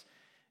price.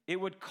 It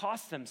would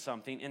cost them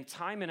something in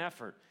time and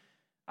effort.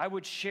 I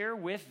would share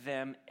with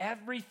them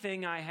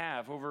everything I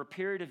have over a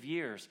period of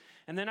years.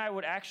 And then I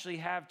would actually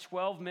have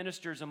 12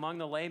 ministers among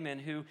the laymen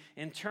who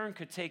in turn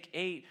could take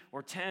 8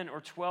 or 10 or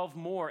 12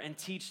 more and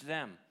teach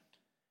them.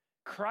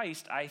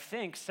 Christ, I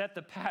think, set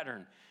the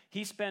pattern.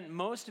 He spent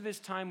most of his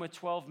time with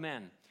 12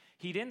 men.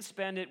 He didn't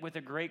spend it with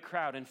a great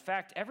crowd. In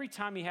fact, every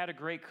time he had a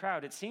great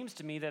crowd, it seems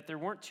to me that there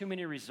weren't too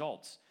many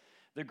results.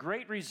 The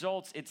great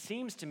results, it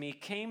seems to me,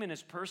 came in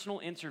his personal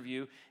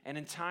interview and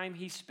in time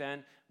he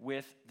spent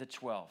with the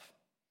 12.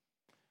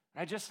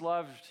 I just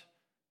loved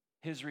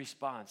his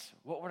response.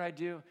 What would I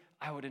do?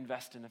 I would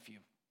invest in a few.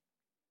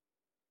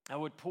 I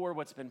would pour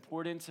what's been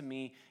poured into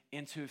me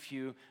into a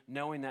few,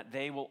 knowing that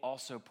they will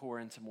also pour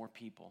into more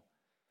people.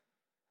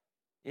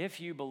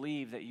 If you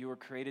believe that you were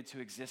created to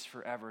exist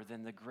forever,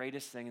 then the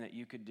greatest thing that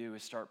you could do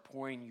is start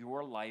pouring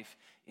your life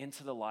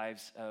into the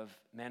lives of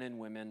men and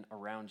women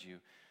around you.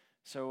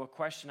 So a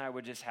question I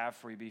would just have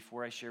for you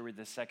before I share with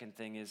the second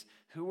thing is,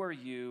 who are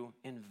you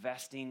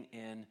investing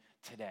in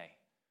today?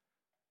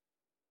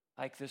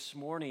 Like this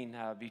morning,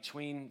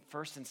 between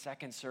first and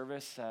second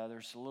service,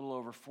 there's a little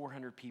over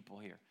 400 people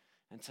here.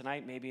 And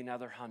tonight, maybe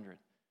another 100.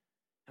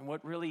 And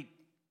what really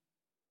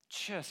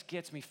just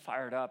gets me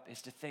fired up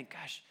is to think,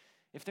 gosh,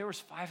 if there was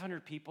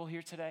 500 people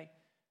here today,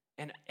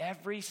 and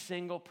every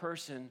single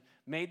person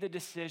made the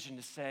decision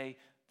to say,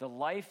 the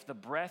life, the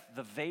breath,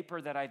 the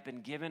vapor that I've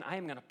been given, I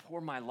am going to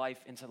pour my life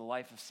into the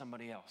life of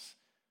somebody else.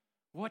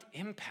 What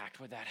impact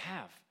would that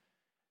have?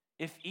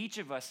 If each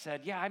of us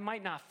said, yeah, I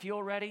might not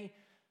feel ready,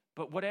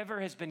 but whatever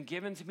has been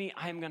given to me,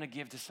 I am going to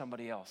give to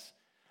somebody else.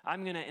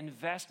 I'm going to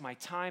invest my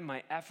time,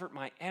 my effort,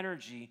 my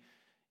energy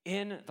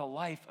in the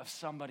life of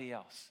somebody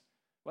else.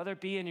 Whether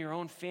it be in your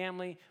own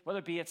family, whether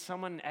it be at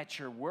someone at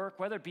your work,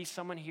 whether it be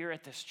someone here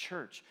at this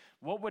church,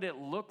 what would it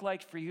look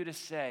like for you to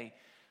say,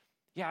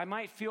 yeah, I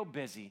might feel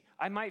busy.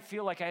 I might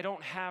feel like I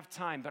don't have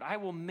time, but I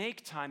will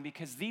make time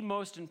because the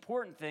most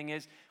important thing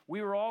is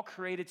we were all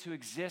created to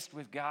exist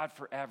with God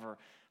forever.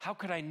 How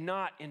could I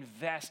not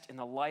invest in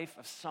the life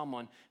of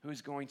someone who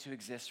is going to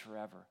exist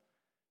forever?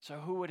 So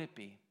who would it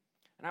be?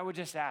 And I would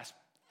just ask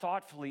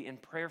thoughtfully and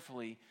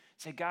prayerfully,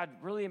 say, God,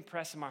 really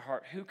impress in my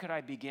heart, who could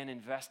I begin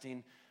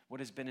investing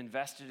what has been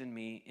invested in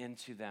me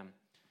into them?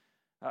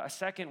 A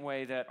second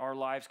way that our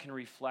lives can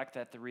reflect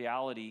that the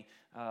reality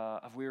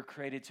of we were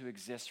created to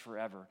exist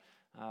forever,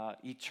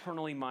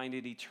 eternally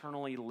minded,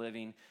 eternally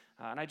living.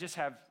 And I just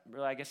have,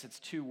 really, I guess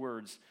it's two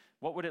words.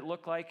 What would it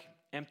look like?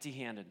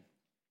 Empty-handed.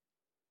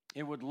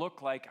 It would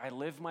look like I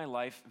live my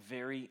life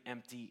very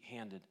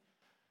empty-handed.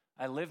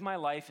 I live my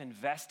life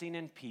investing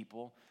in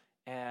people,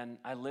 and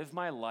I live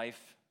my life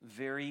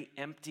very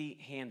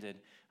empty-handed.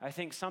 I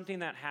think something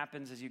that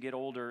happens as you get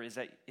older is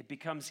that it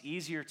becomes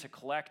easier to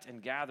collect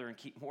and gather and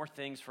keep more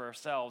things for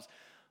ourselves,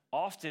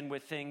 often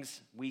with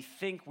things we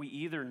think we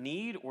either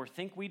need or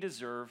think we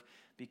deserve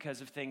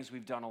because of things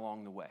we've done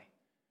along the way.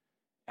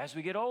 As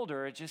we get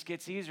older, it just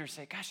gets easier to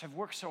say, gosh, I've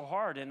worked so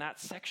hard in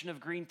that section of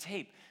green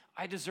tape.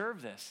 I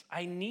deserve this.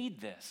 I need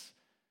this.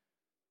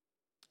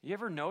 You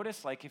ever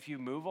notice, like if you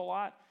move a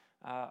lot,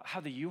 how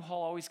the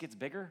U-Haul always gets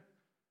bigger?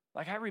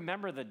 Like I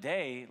remember the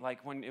day,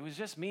 like when it was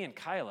just me and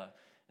Kyla,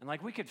 and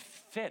like we could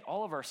fit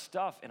all of our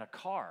stuff in a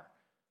car.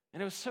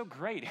 And it was so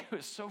great. It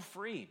was so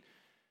free.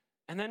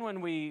 And then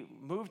when we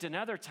moved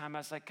another time, I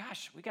was like,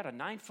 gosh, we got a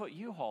 9-foot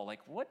U-Haul. Like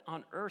what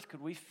on earth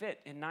could we fit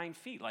in 9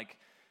 feet? Like,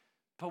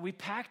 but we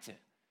packed it.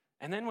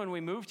 And then when we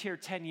moved here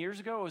 10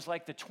 years ago, it was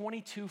like the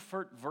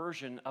 22-foot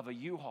version of a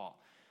U-Haul.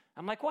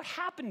 I'm like, what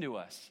happened to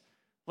us?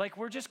 Like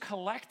we're just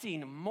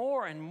collecting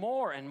more and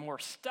more and more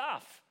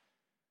stuff.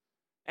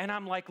 And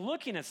I'm like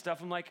looking at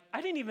stuff. I'm like,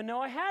 I didn't even know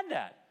I had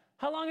that.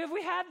 How long have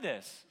we had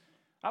this?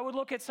 I would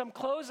look at some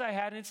clothes I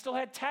had and it still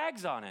had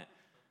tags on it.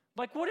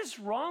 Like, what is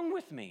wrong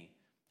with me?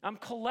 I'm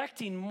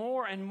collecting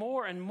more and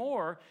more and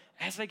more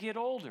as I get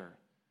older.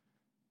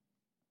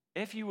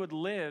 If you would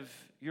live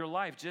your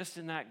life just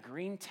in that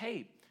green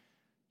tape,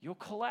 you'll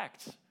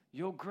collect,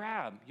 you'll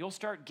grab, you'll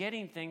start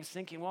getting things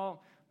thinking,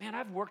 well, man,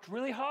 I've worked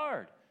really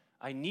hard.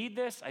 I need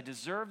this, I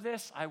deserve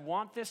this, I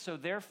want this, so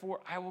therefore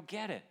I will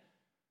get it.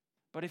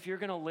 But if you're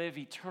going to live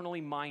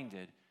eternally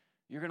minded,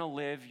 you're going to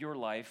live your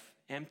life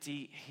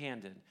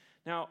empty-handed.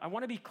 Now, I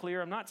want to be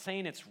clear. I'm not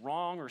saying it's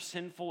wrong or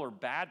sinful or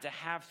bad to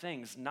have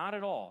things. Not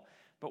at all.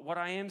 But what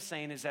I am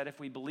saying is that if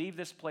we believe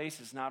this place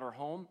is not our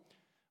home,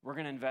 we're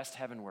going to invest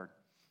heavenward.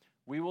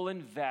 We will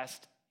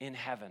invest in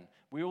heaven.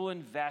 We will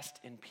invest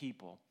in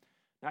people.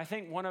 Now, I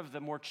think one of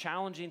the more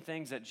challenging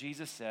things that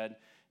Jesus said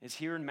is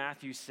here in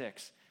Matthew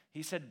 6.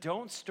 He said,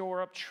 don't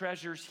store up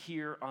treasures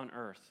here on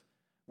earth,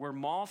 where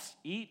moths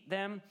eat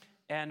them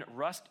and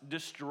rust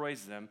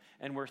destroys them,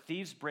 and where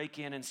thieves break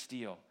in and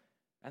steal.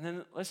 And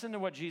then listen to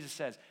what Jesus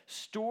says.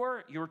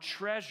 Store your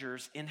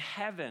treasures in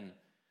heaven,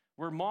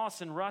 where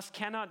moths and rust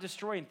cannot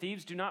destroy, and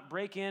thieves do not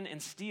break in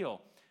and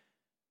steal.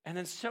 And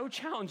then so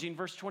challenging,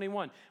 verse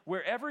 21,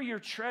 wherever your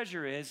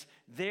treasure is,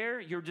 there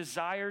your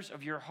desires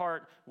of your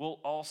heart will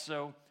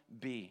also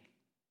be.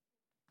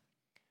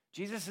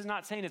 Jesus is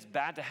not saying it's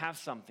bad to have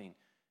something.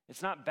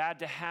 It's not bad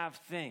to have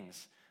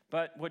things.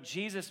 But what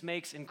Jesus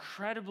makes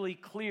incredibly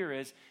clear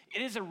is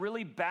it is a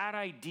really bad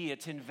idea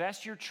to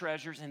invest your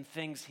treasures in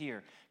things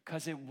here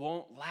because it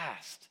won't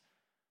last.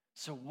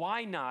 So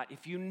why not,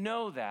 if you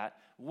know that,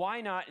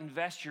 why not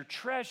invest your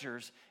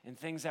treasures in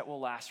things that will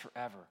last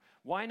forever?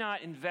 Why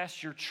not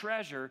invest your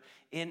treasure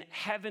in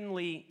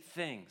heavenly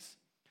things?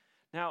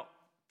 Now,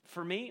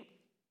 for me,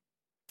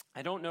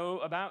 I don't know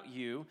about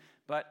you,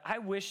 but I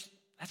wish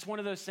that's one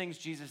of those things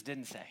Jesus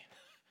didn't say.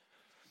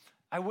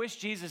 I wish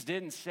Jesus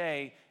didn't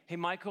say, hey,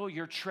 Michael,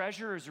 your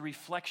treasure is a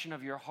reflection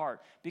of your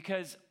heart.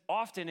 Because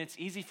often it's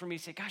easy for me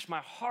to say, gosh, my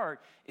heart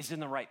is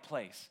in the right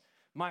place.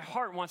 My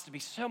heart wants to be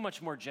so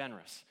much more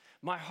generous.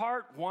 My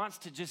heart wants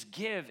to just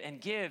give and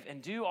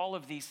do all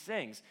of these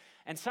things.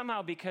 And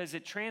somehow, because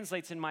it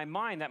translates in my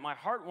mind that my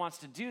heart wants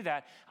to do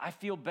that, I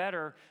feel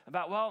better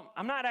about, well,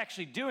 I'm not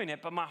actually doing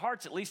it, but my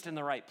heart's at least in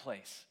the right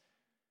place.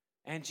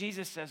 And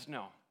Jesus says,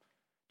 no,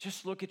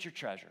 just look at your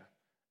treasure.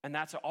 And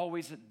that's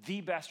always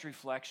the best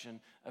reflection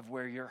of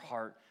where your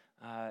heart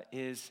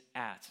is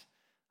at.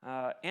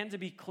 And to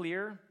be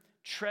clear,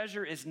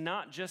 treasure is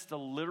not just the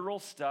literal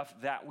stuff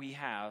that we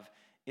have.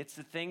 It's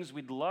the things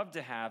we'd love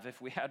to have if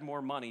we had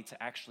more money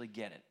to actually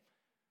get it.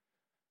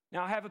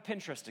 Now, I have a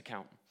Pinterest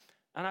account,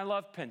 and I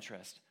love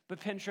Pinterest,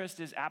 but Pinterest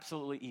is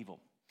absolutely evil.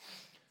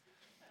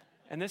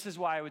 And this is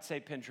why I would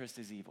say Pinterest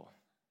is evil.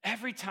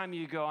 Every time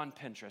you go on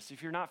Pinterest,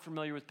 if you're not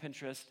familiar with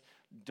Pinterest,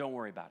 don't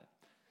worry about it.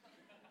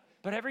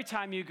 But every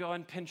time you go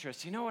on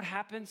Pinterest, you know what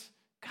happens?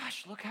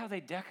 Gosh, look how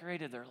they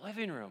decorated their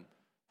living room.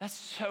 That's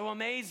so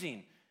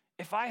amazing.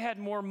 If I had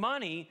more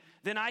money,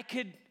 then I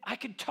could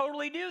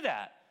totally do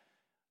that.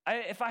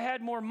 If I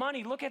had more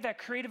money, look at that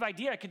creative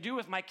idea I could do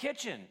with my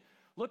kitchen.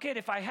 Look at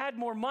if I had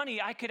more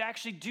money, I could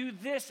actually do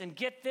this and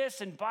get this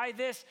and buy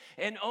this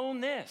and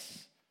own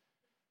this.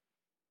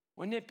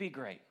 Wouldn't it be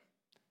great?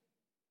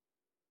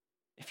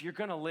 If you're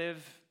going to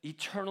live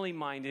eternally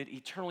minded,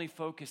 eternally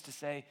focused to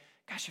say,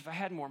 gosh, if I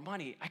had more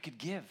money, I could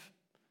give.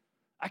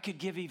 I could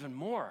give even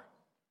more.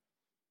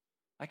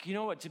 Like, you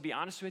know what, to be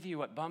honest with you,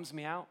 what bums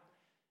me out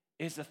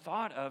is the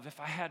thought of if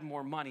I had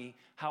more money,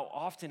 how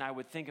often I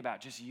would think about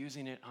just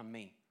using it on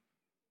me.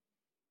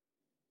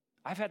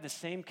 I've had the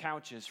same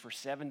couches for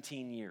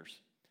 17 years.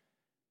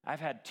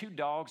 I've had 2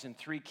 dogs and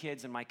 3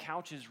 kids, and my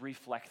couches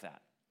reflect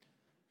that.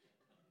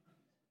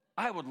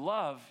 I would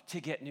love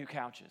to get new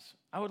couches.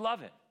 I would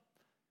love it.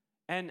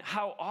 And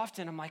how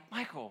often I'm like,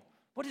 Michael,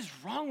 what is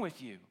wrong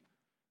with you?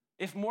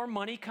 If more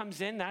money comes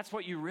in, that's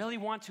what you really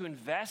want to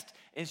invest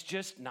is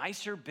just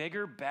nicer,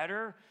 bigger,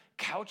 better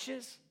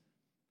couches?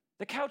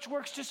 The couch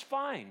works just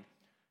fine.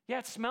 Yeah,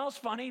 it smells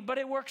funny, but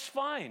it works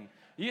fine.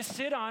 You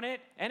sit on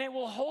it, and it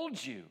will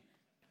hold you.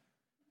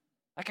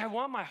 Like, I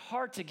want my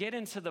heart to get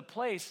into the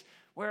place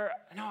where,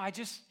 no, I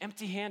just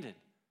empty-handed.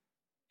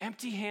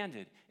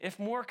 Empty-handed. If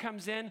more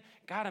comes in,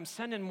 God, I'm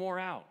sending more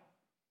out.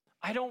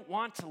 I don't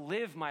want to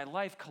live my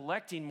life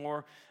collecting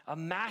more,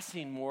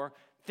 amassing more,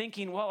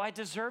 thinking, well, I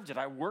deserved it.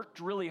 I worked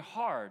really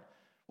hard.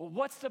 Well,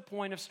 what's the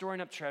point of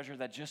storing up treasure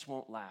that just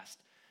won't last?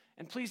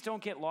 And please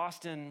don't get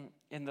lost in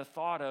the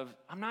thought of,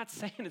 I'm not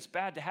saying it's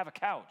bad to have a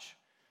couch.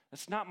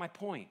 That's not my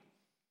point.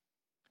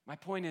 My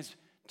point is,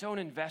 don't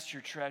invest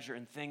your treasure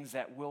in things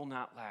that will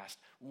not last.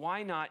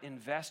 Why not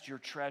invest your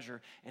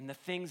treasure in the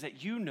things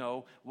that you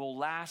know will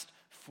last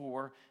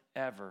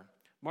forever?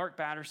 Mark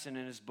Batterson,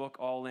 in his book,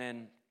 All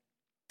In,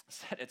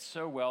 said it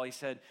so well. He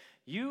said,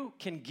 you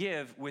can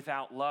give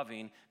without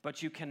loving,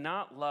 but you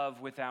cannot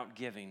love without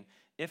giving.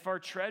 If our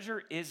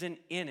treasure isn't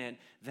in it,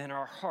 then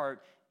our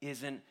heart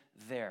isn't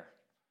there.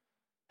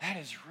 That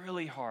is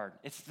really hard.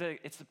 It's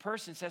the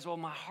person who says, well,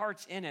 my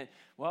heart's in it.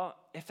 Well,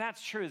 if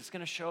that's true, it's going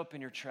to show up in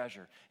your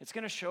treasure. It's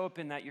going to show up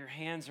in that your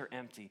hands are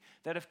empty.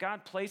 That if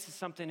God places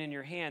something in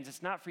your hands,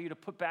 it's not for you to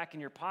put back in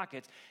your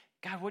pockets.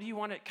 God, what do you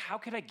want to, how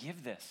could I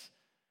give this?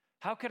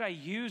 How could I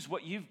use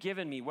what you've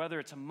given me, whether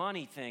it's a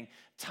money thing,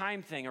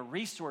 time thing, a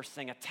resource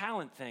thing, a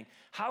talent thing?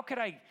 How could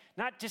I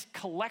not just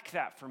collect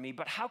that for me,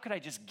 but how could I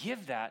just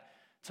give that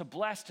to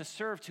bless, to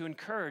serve, to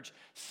encourage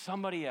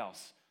somebody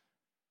else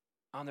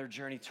on their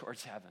journey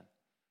towards heaven?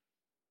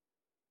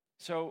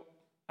 So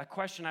a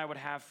question I would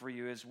have for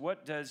you is,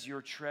 what does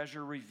your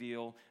treasure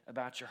reveal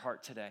about your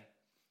heart today?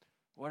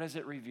 What does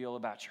it reveal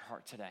about your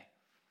heart today?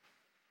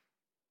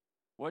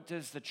 What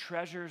does the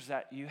treasures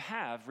that you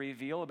have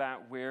reveal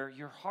about where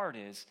your heart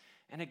is?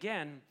 And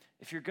again,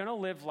 if you're going to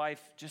live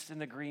life just in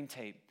the green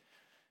tape,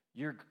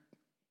 you're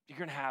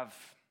going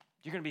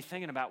to be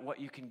thinking about what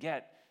you can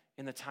get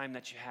in the time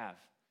that you have.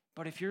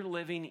 But if you're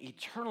living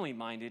eternally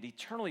minded,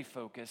 eternally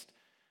focused,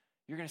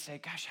 you're going to say,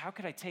 gosh, how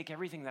could I take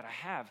everything that I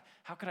have?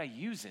 How could I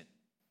use it?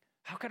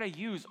 How could I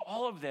use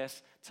all of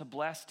this to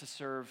bless, to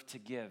serve, to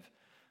give?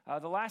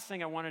 The last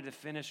thing I wanted to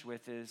finish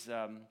with is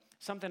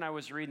something I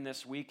was reading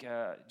this week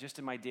just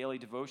in my daily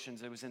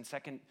devotions. It was in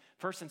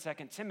 1st and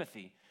 2nd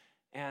Timothy.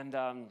 And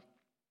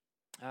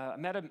I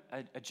met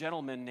a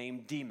gentleman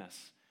named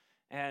Demas.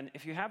 And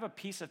if you have a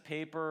piece of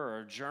paper or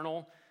a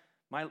journal,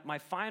 my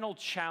final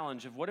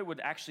challenge of what it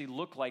would actually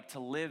look like to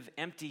live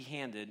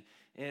empty-handed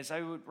is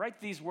I would write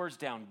these words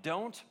down.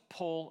 Don't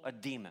pull a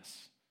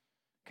Demas.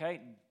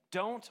 Okay?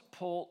 Don't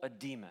pull a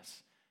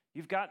Demas.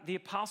 You've got the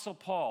Apostle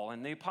Paul,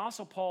 and the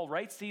Apostle Paul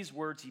writes these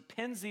words, he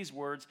pens these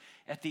words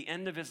at the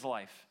end of his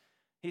life.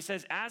 He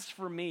says, as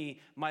for me,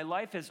 my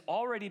life has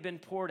already been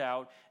poured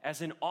out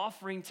as an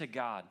offering to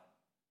God.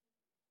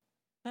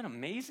 Isn't that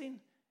amazing?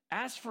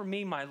 As for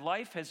me, my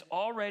life has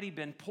already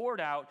been poured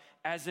out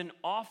as an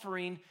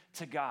offering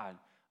to God.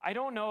 I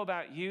don't know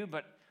about you,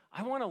 but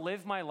I want to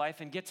live my life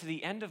and get to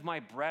the end of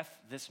my breath,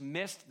 this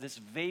mist, this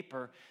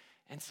vapor,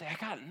 and say, I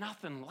got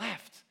nothing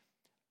left.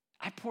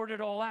 I poured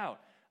it all out.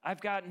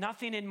 I've got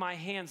nothing in my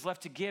hands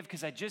left to give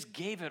because I just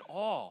gave it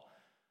all.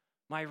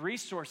 My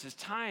resources,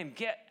 time,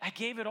 I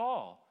gave it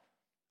all.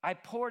 I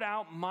poured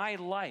out my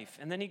life.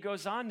 And then he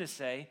goes on to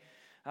say,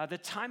 The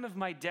time of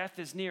my death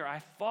is near. I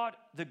fought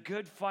the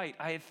good fight.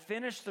 I have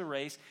finished the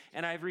race,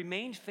 and I have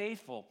remained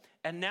faithful.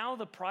 And now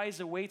the prize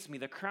awaits me,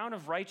 the crown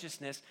of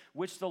righteousness,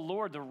 which the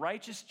Lord, the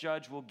righteous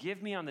judge, will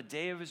give me on the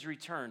day of his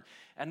return.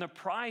 And the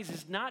prize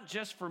is not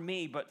just for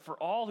me, but for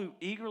all who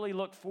eagerly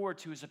look forward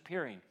to his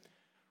appearing.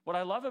 What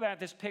I love about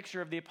this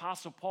picture of the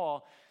Apostle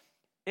Paul,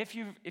 if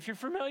you're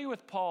familiar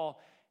with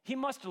Paul, he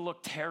must have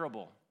looked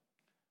terrible.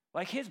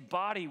 Like his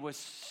body was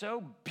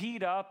so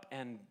beat up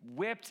and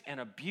whipped and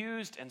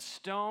abused and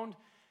stoned.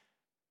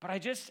 But I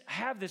just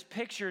have this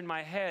picture in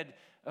my head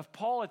of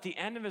Paul at the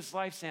end of his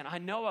life saying, I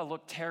know I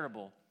look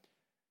terrible,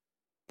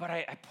 but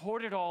I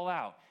poured it all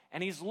out.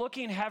 And he's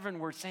looking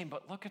heavenward saying,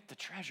 but look at the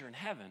treasure in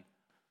heaven.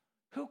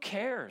 Who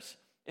cares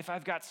if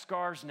I've got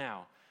scars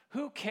now?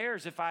 Who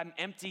cares if I'm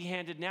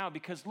empty-handed now?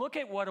 Because look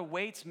at what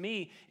awaits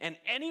me and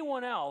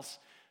anyone else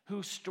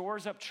who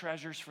stores up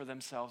treasures for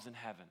themselves in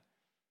heaven.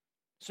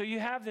 So you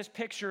have this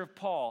picture of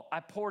Paul. I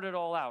poured it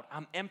all out.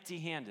 I'm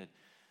empty-handed.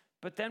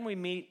 But then we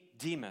meet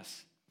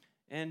Demas.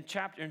 In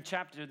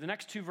the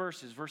next two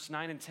verses, verse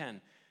 9 and 10.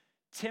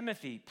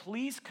 Timothy,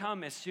 please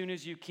come as soon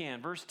as you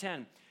can. Verse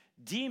 10,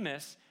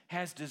 Demas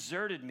has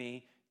deserted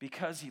me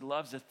because he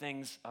loves the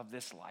things of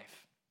this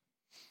life.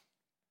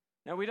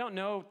 Now, we don't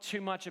know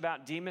too much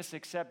about Demas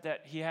except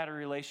that he had a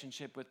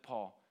relationship with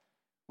Paul.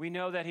 We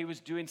know that he was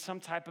doing some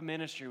type of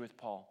ministry with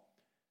Paul.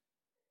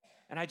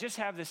 And I just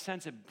have this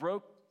sense it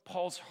broke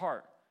Paul's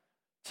heart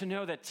to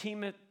know that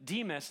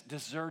Demas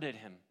deserted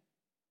him.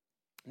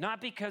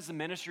 Not because the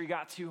ministry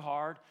got too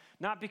hard,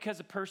 not because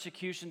the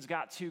persecutions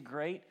got too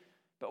great,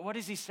 but what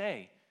does he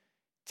say?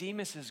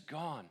 Demas is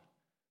gone.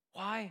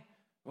 Why?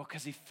 Well,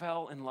 because he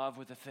fell in love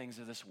with the things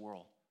of this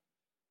world.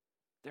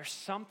 There's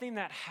something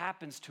that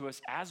happens to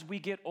us as we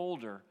get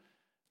older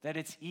that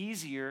it's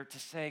easier to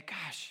say,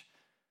 gosh,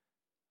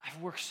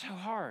 I've worked so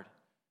hard.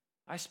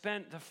 I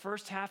spent the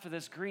first half of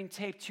this green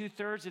tape,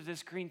 2/3 of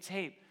this green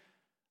tape.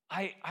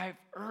 I've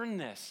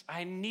earned this.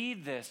 I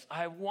need this.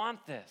 I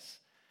want this.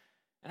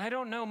 And I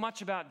don't know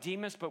much about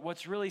Demas, but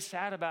what's really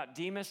sad about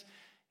Demas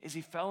is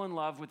he fell in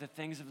love with the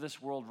things of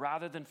this world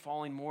rather than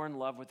falling more in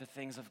love with the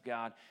things of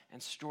God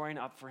and storing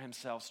up for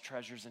himself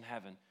treasures in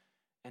heaven.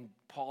 And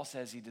Paul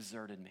says he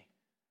deserted me.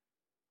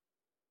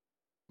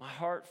 My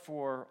heart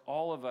for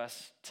all of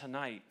us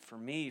tonight, for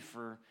me,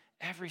 for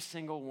every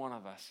single one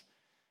of us,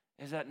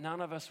 is that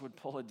none of us would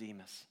pull a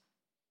Demas.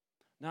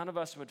 None of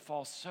us would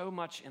fall so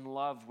much in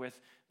love with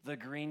the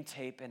green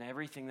tape and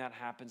everything that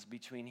happens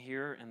between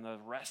here and the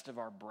rest of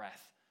our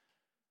breath.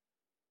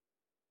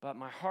 But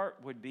my heart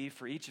would be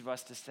for each of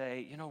us to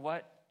say, you know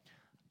what?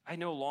 I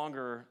no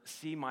longer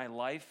see my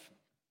life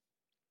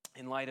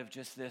in light of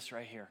just this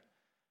right here.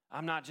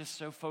 I'm not just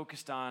so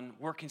focused on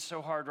working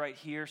so hard right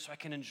here so I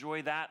can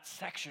enjoy that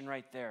section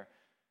right there.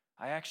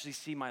 I actually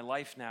see my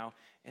life now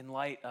in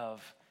light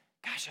of,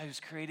 gosh, I was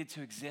created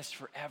to exist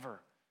forever.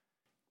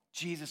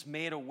 Jesus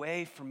made a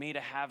way for me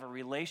to have a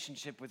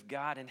relationship with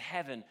God in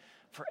heaven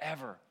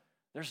forever.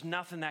 There's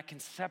nothing that can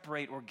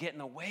separate or get in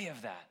the way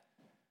of that.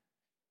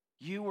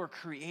 You were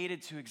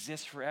created to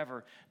exist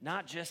forever,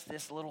 not just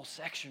this little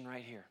section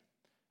right here.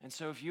 And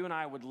so if you and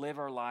I would live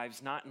our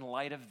lives not in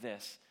light of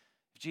this,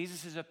 if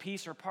Jesus is a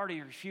piece or part of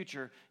your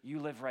future, you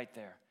live right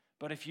there.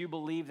 But if you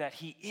believe that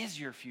he is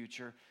your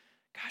future,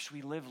 gosh,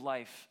 we live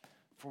life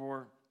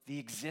for the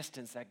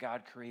existence that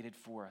God created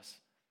for us.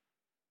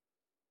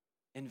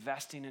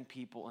 Investing in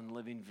people and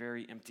living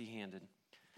very empty-handed.